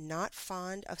pugnacious, not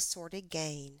fond of sordid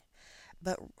gain,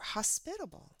 but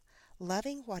hospitable,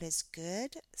 loving what is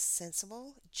good,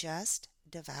 sensible, just,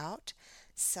 devout,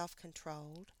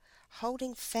 self-controlled,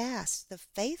 holding fast the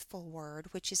faithful word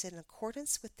which is in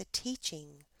accordance with the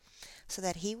teaching, so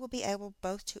that he will be able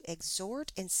both to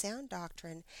exhort in sound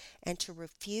doctrine and to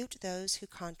refute those who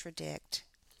contradict.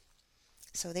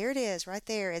 So there it is, right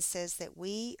there. It says that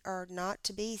we are not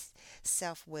to be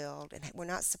self-willed, and we're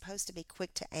not supposed to be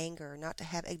quick to anger, not to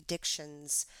have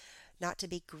addictions, not to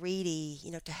be greedy,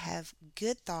 to have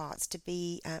good thoughts, to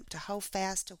hold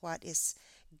fast to what is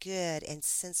good and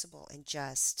sensible and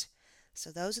just. So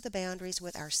those are the boundaries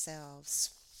with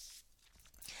ourselves.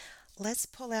 Let's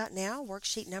pull out now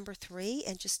worksheet number 3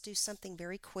 and just do something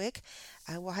very quick.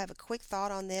 We'll have a quick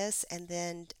thought on this, and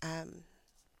then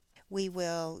we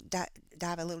will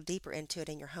dive a little deeper into it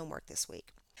in your homework this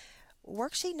week.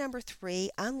 Worksheet number 3,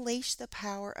 unleash the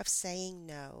power of saying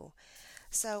no.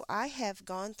 So I have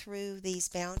gone through these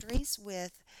boundaries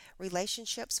with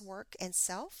relationships, work, and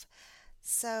self.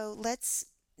 So let's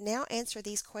now answer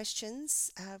these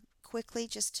questions quickly,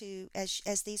 just to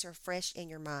as these are fresh in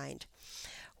your mind.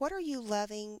 What are you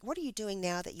loving? What are you doing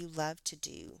now that you love to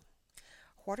do?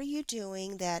 What are you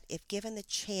doing that, if given the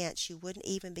chance, you wouldn't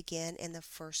even begin in the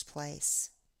first place?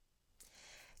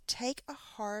 Take a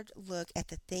hard look at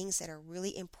the things that are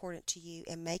really important to you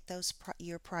and make those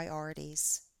your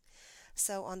priorities.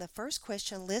 So, on the first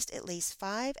question, list at least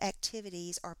 5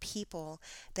 activities or people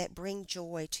that bring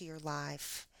joy to your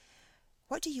life.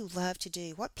 What do you love to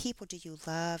do? What people do you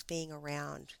love being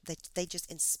around? That they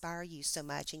just inspire you so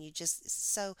much and you just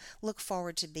so look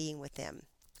forward to being with them.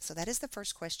 So, that is the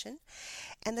first question.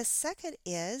 And the second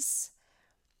is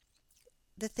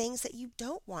the things that you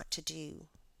don't want to do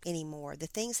anymore, the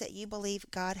things that you believe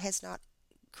God has not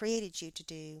created you to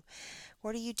do.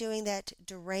 What are you doing that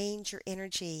drains your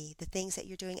energy? The things that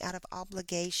you're doing out of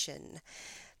obligation,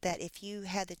 that if you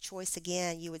had the choice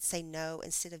again, you would say no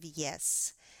instead of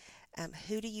yes.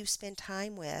 Who do you spend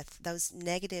time with? Those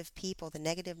negative people, the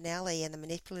negative Nellie and the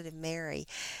manipulative Mary.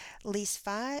 List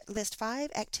five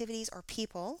activities or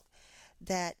people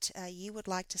that you would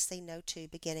like to say no to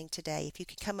beginning today. If you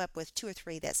could come up with 2 or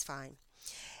 3, that's fine.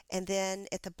 And then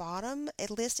at the bottom,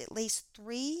 list at least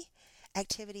 3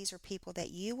 activities or people that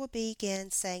you will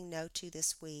begin saying no to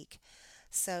this week.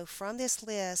 So from this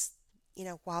list,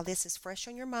 while this is fresh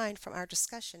on your mind from our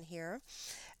discussion here,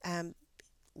 um,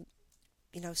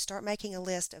 start making a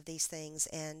list of these things,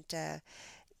 and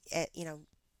at, you know,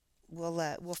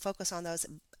 we'll focus on those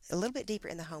a little bit deeper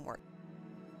in the homework.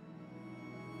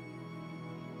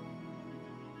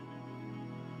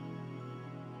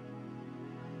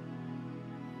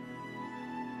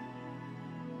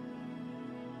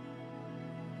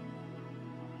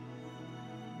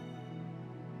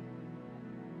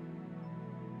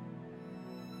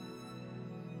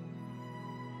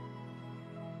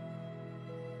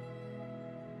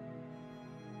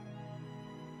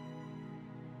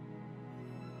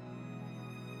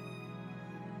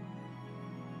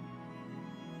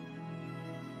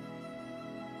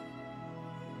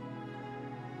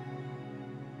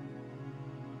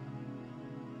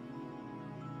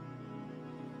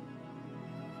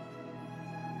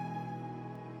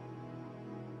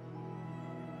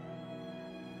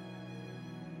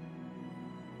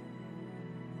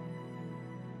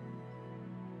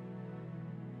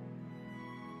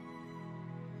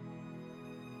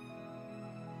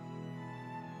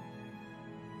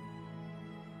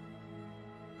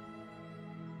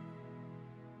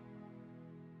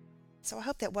 So I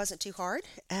hope that wasn't too hard.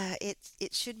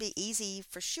 It should be easy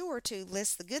for sure to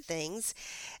list the good things,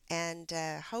 and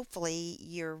hopefully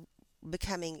you're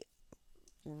becoming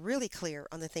really clear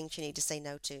on the things you need to say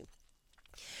no to.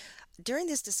 During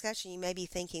this discussion, you may be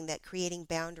thinking that creating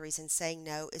boundaries and saying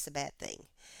no is a bad thing.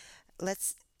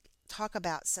 Let's talk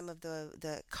about some of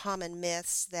the common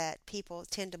myths that people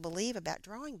tend to believe about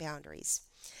drawing boundaries.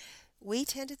 We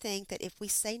tend to think that if we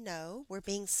say no, we're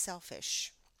being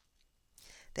selfish,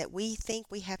 that we think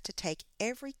we have to take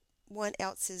everyone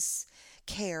else's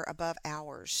care above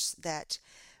ours, that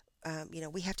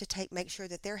we have to make sure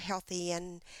that they're healthy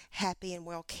and happy and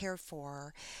well cared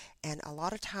for, and a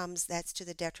lot of times that's to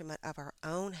the detriment of our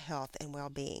own health and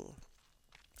well-being.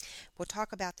 We'll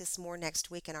talk about this more next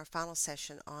week in our final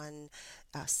session on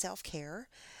self-care,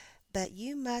 but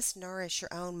you must nourish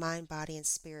your own mind, body, and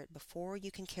spirit before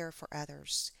you can care for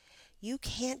others. You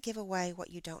can't give away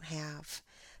what you don't have.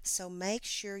 So make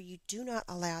sure you do not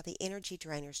allow the energy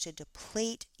drainers to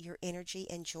deplete your energy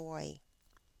and joy.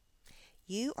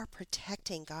 You are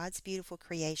protecting God's beautiful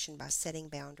creation by setting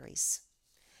boundaries.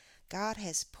 God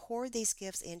has poured these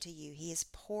gifts into you. He has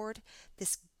poured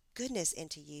this goodness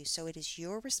into you, so it is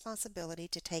your responsibility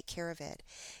to take care of it.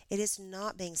 It is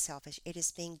not being selfish, it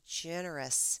is being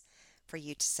generous for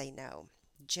you to say no.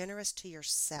 Generous to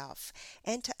yourself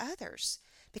and to others.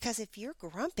 Because if you're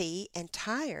grumpy and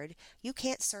tired, you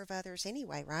can't serve others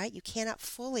anyway, right? You cannot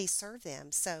fully serve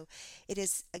them. So it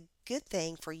is a good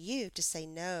thing for you to say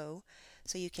no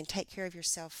so you can take care of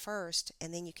yourself first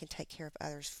and then you can take care of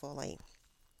others fully.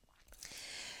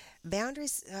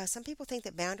 Boundaries, some people think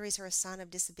that boundaries are a sign of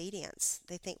disobedience.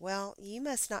 They think, well, you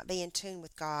must not be in tune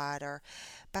with God, or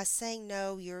by saying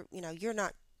no, you're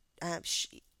not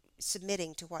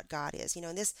submitting to what God is.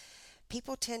 And this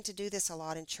people tend to do this a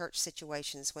lot in church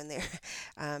situations when they're,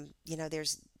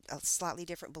 there's slightly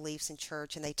different beliefs in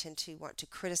church, and they tend to want to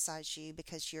criticize you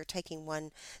because you're taking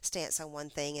one stance on one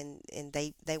thing, and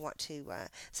they want to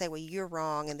say, well, you're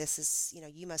wrong, and this is,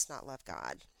 you must not love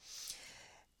God.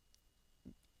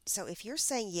 So if you're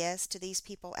saying yes to these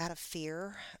people out of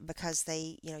fear because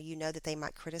you know that they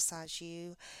might criticize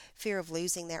you, fear of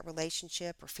losing that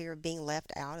relationship or fear of being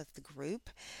left out of the group,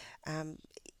 um,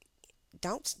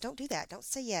 don't do that. Don't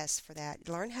say yes for that.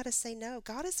 Learn how to say no.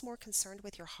 God is more concerned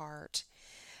with your heart.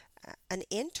 An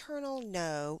internal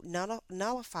no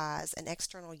nullifies an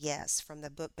external yes from the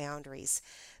book Boundaries.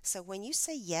 So when you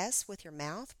say yes with your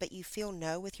mouth, but you feel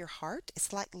no with your heart,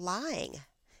 it's like lying.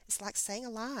 It's like saying a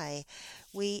lie.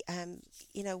 We,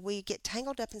 we get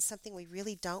tangled up in something we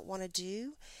really don't want to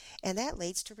do, and that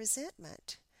leads to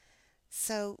resentment.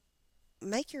 So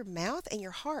make your mouth and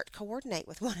your heart coordinate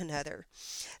with one another.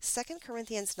 2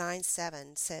 Corinthians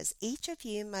 9:7 says, "Each of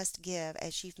you must give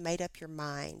as you've made up your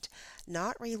mind,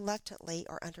 not reluctantly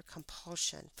or under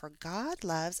compulsion, for God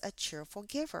loves a cheerful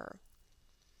giver."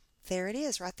 There it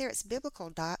is, right there. It's biblical.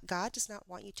 God does not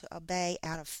want you to obey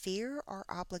out of fear or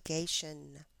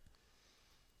obligation.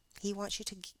 He wants you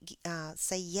to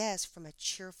say yes from a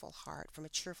cheerful heart, from a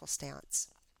cheerful stance.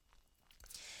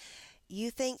 You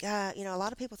think, a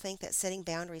lot of people think that setting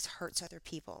boundaries hurts other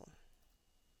people,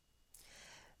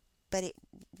 but it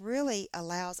really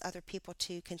allows other people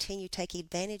to continue taking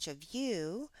advantage of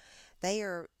you. They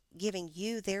are giving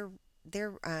you their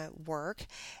work,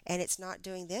 and it's not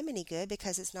doing them any good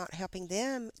because it's not helping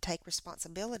them take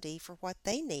responsibility for what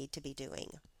they need to be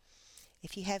doing.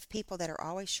 If you have people that are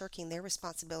always shirking their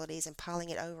responsibilities and piling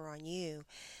it over on you,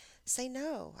 say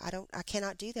no. I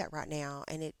cannot do that right now,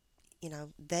 and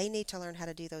they need to learn how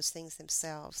to do those things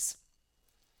themselves.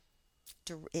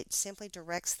 It simply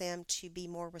directs them to be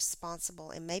more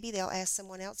responsible, and maybe they'll ask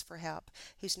someone else for help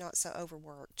who's not so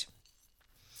overworked.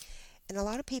 And a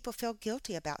lot of people feel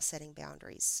guilty about setting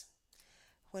boundaries.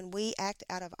 When we act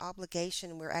out of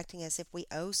obligation, we're acting as if we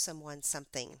owe someone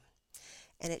something,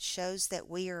 and it shows that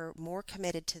we are more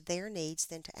committed to their needs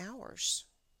than to ours.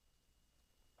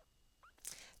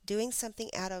 Doing something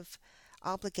out of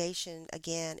obligation,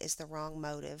 again, is the wrong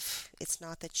motive. It's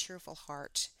not the cheerful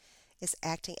heart. It's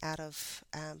acting out of,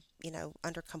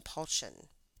 under compulsion.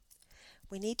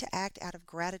 We need to act out of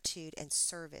gratitude and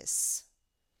service.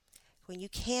 When you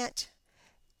can't,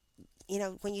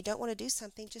 when you don't want to do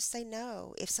something, just say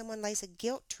no. If someone lays a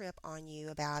guilt trip on you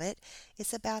about it,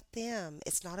 it's about them.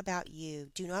 It's not about you.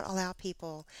 Do not allow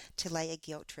people to lay a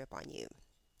guilt trip on you.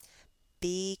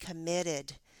 Be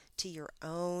committed to your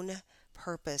own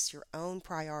purpose, your own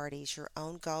priorities, your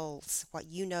own goals, what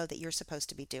you know that you're supposed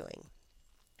to be doing.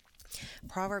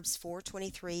 Proverbs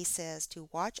 4:23 says to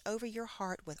watch over your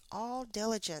heart with all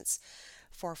diligence,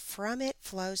 for from it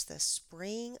flows the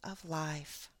spring of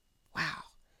life. Wow.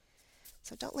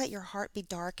 So don't let your heart be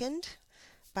darkened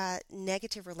by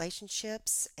negative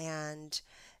relationships and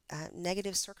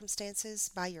negative circumstances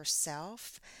by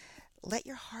yourself. Let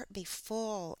your heart be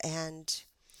full and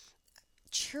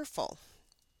cheerful,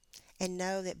 and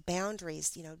know that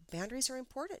boundaries are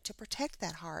important to protect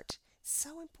that heart.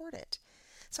 So important.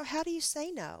 So how do you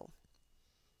say no?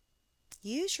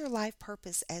 Use your life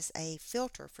purpose as a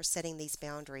filter for setting these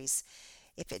boundaries.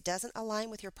 If it doesn't align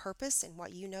with your purpose and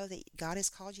what you know that God has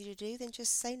called you to do, then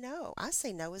just say no. I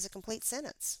say no as a complete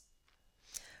sentence.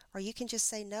 Or you can just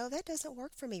say, no, that doesn't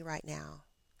work for me right now.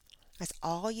 That's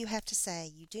all you have to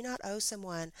say. You do not owe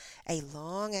someone a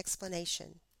long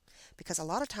explanation, because a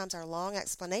lot of times our long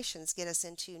explanations get us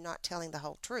into not telling the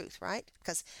whole truth, right?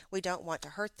 Because we don't want to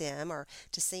hurt them or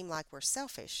to seem like we're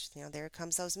selfish. There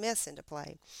comes those myths into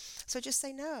play. So just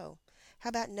say no. How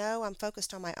about, no, I'm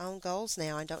focused on my own goals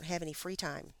now and don't have any free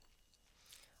time?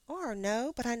 Or,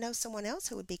 no, but I know someone else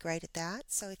who would be great at that.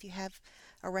 So if you have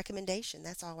a recommendation,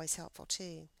 that's always helpful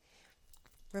too.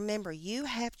 Remember, you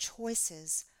have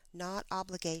choices, not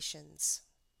obligations.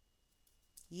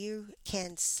 You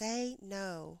can say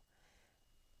no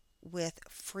with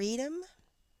freedom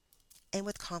and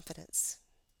with confidence.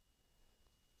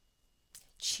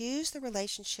 Choose the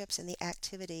relationships and the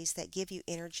activities that give you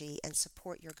energy and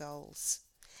support your goals.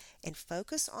 And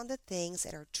focus on the things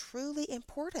that are truly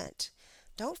important.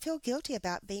 Don't feel guilty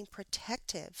about being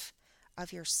protective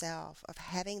of yourself, of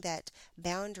having that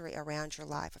boundary around your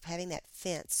life, of having that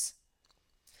fence.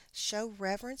 Show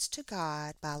reverence to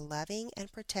God by loving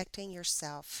and protecting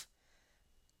yourself.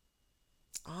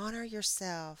 Honor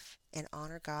yourself and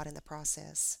honor God in the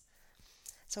process.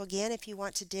 So again, if you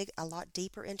want to dig a lot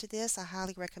deeper into this, I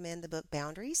highly recommend the book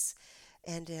Boundaries.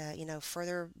 And,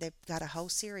 further, they've got a whole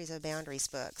series of boundaries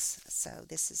books. So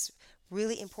this is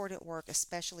really important work,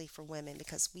 especially for women,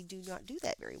 because we do not do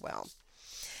that very well.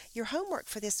 Your homework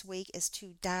for this week is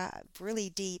to dive really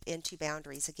deep into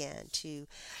boundaries again, to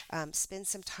spend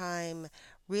some time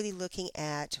really looking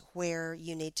at where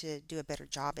you need to do a better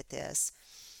job at this.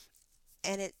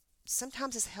 And it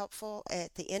sometimes is helpful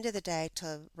at the end of the day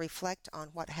to reflect on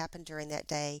what happened during that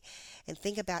day and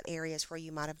think about areas where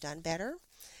you might have done better.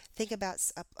 Think about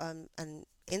an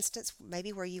instance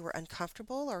maybe where you were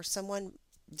uncomfortable or someone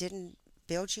didn't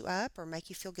build you up or make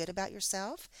you feel good about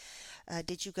yourself?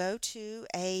 Did you go to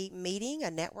a meeting, a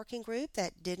networking group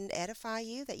that didn't edify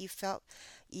you, that you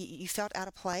felt out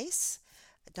of place?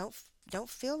 Don't don't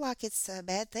feel like it's a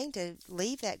bad thing to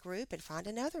leave that group and find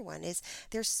another one.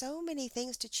 There's so many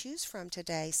things to choose from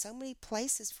today, so many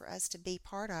places for us to be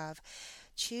part of.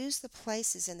 Choose the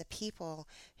places and the people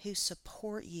who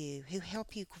support you, who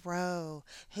help you grow,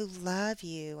 who love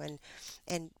you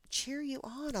and cheer you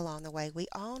on along the way. We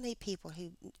all need people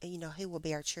who will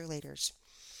be our cheerleaders.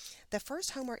 The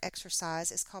first homework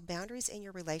exercise is called Boundaries in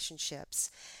Your Relationships.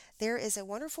 There is a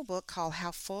wonderful book called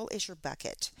How Full is Your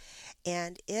Bucket?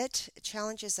 And it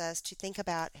challenges us to think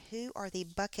about who are the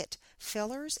bucket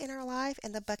fillers in our life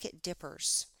and the bucket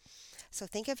dippers. So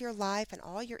think of your life and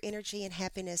all your energy and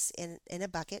happiness in a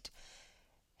bucket.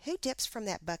 Who dips from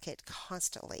that bucket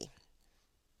constantly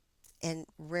and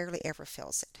rarely ever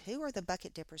fills it? Who are the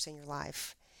bucket dippers in your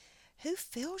life? Who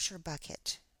fills your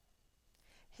bucket?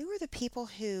 Who are the people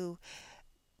who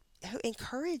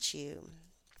encourage you,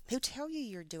 who tell you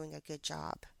you're doing a good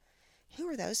job? Who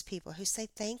are those people who say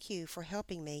thank you for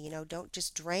helping me? Don't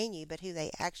just drain you, but who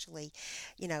they actually,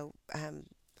 you know, um,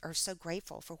 are so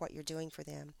grateful for what you're doing for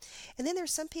them. And then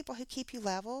there's some people who keep you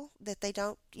level that they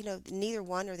don't, neither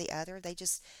one or the other.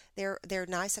 They're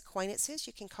nice acquaintances.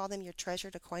 You can call them your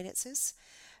treasured acquaintances.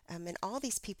 And all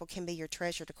these people can be your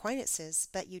treasured acquaintances,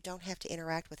 but you don't have to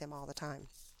interact with them all the time.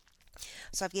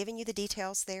 So I've given you the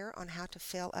details there on how to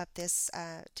fill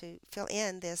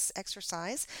in this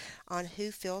exercise on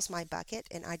who fills my bucket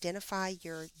and identify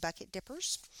your bucket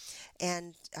dippers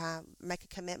and make a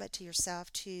commitment to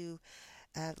yourself to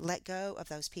let go of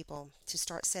those people, to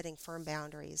start setting firm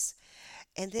boundaries.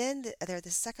 And then the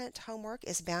second homework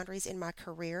is boundaries in my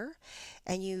career.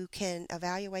 And you can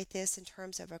evaluate this in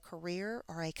terms of a career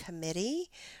or a committee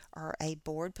or a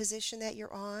board position that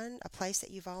you're on, a place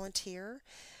that you volunteer.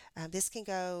 This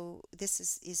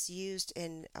is used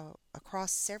in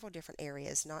across several different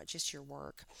areas, not just your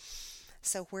work.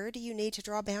 So where do you need to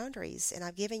draw boundaries? And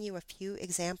I've given you a few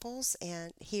examples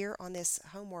and here on this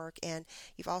homework, and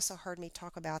you've also heard me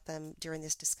talk about them during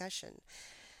this discussion.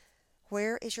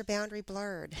 Where is your boundary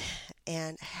blurred?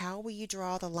 And how will you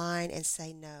draw the line and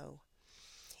say no?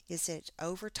 Is it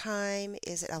overtime?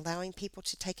 Is it allowing people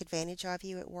to take advantage of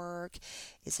you at work?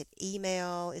 Is it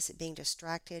email? Is it being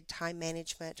distracted? Time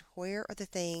management? Where are the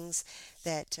things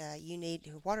that you need?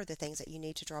 What are the things that you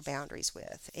need to draw boundaries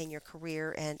with in your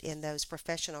career and in those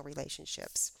professional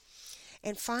relationships?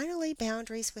 And finally,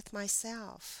 boundaries with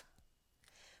myself.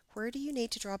 Where do you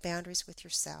need to draw boundaries with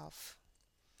yourself?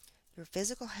 Your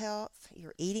physical health,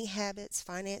 your eating habits,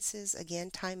 finances, again,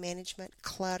 time management,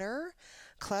 clutter.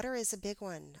 Clutter is a big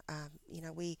one.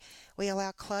 We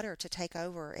allow clutter to take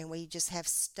over and we just have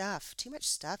too much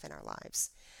stuff in our lives.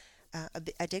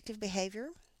 Addictive behavior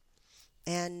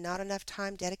and not enough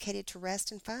time dedicated to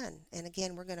rest and fun. And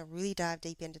again, we're going to really dive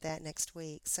deep into that next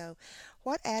week. So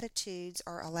what attitudes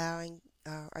are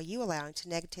you allowing to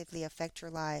negatively affect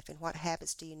your life, and what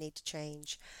habits do you need to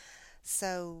change?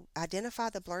 So identify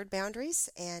the blurred boundaries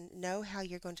and know how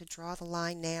you're going to draw the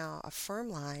line now, a firm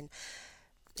line,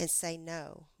 and say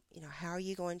no. How are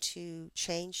you going to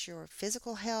change your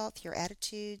physical health, your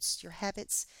attitudes, your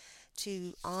habits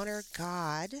to honor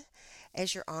God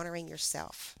as you're honoring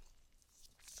yourself?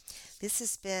 This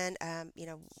has been,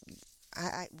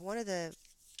 one of the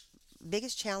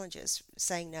biggest challenges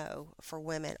saying no for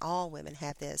women. All women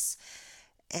have this.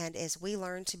 And as we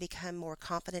learn to become more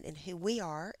confident in who we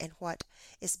are and what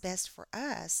is best for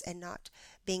us, and not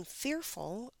being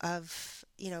fearful of,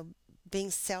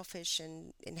 being selfish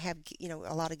and have,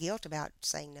 a lot of guilt about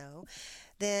saying no,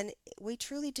 then we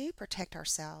truly do protect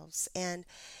ourselves. And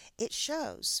it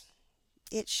shows.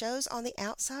 It shows on the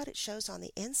outside, it shows on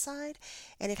the inside,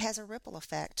 and it has a ripple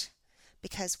effect.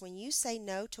 Because when you say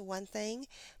no to one thing,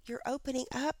 you're opening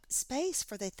up space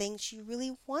for the things you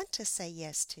really want to say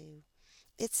yes to.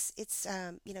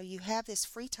 You have this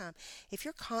free time. If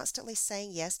you're constantly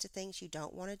saying yes to things you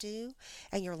don't want to do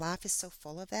and your life is so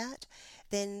full of that,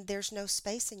 then there's no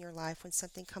space in your life when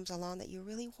something comes along that you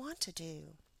really want to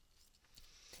do.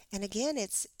 And again,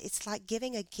 it's like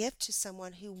giving a gift to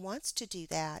someone who wants to do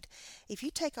that. If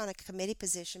you take on a committee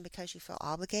position because you feel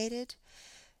obligated,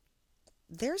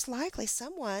 there's likely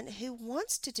someone who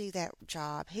wants to do that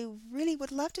job, who really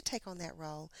would love to take on that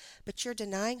role, but you're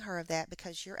denying her of that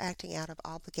because you're acting out of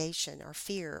obligation or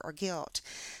fear or guilt.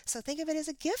 So think of it as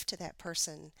a gift to that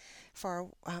person for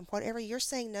whatever you're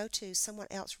saying no to, someone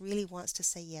else really wants to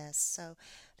say yes. So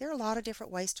there are a lot of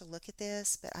different ways to look at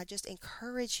this, but I just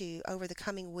encourage you over the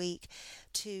coming week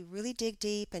to really dig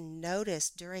deep and notice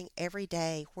during every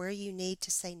day where you need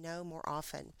to say no more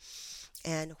often.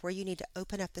 and where you need to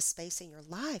open up the space in your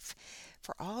life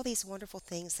for all these wonderful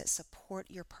things that support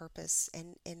your purpose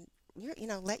and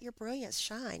let your brilliance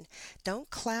shine. Don't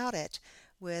cloud it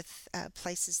with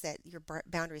places that your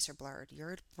boundaries are blurred.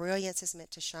 Your brilliance is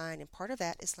meant to shine, and part of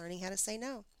that is learning how to say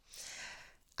no.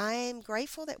 I'm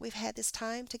grateful that we've had this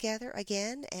time together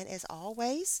again, and as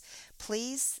always,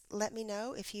 please let me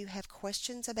know if you have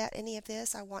questions about any of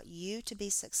this. I want you to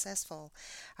be successful.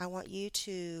 I want you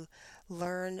to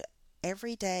learn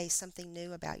every day something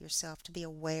new about yourself, to be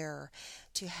aware,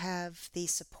 to have the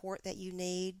support that you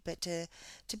need, but to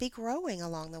be growing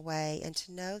along the way and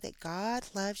to know that God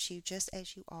loves you just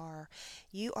as you are.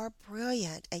 You are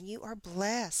brilliant and you are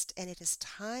blessed, and it is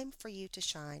time for you to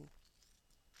shine.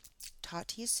 Talk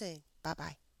to you soon. Bye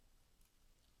bye.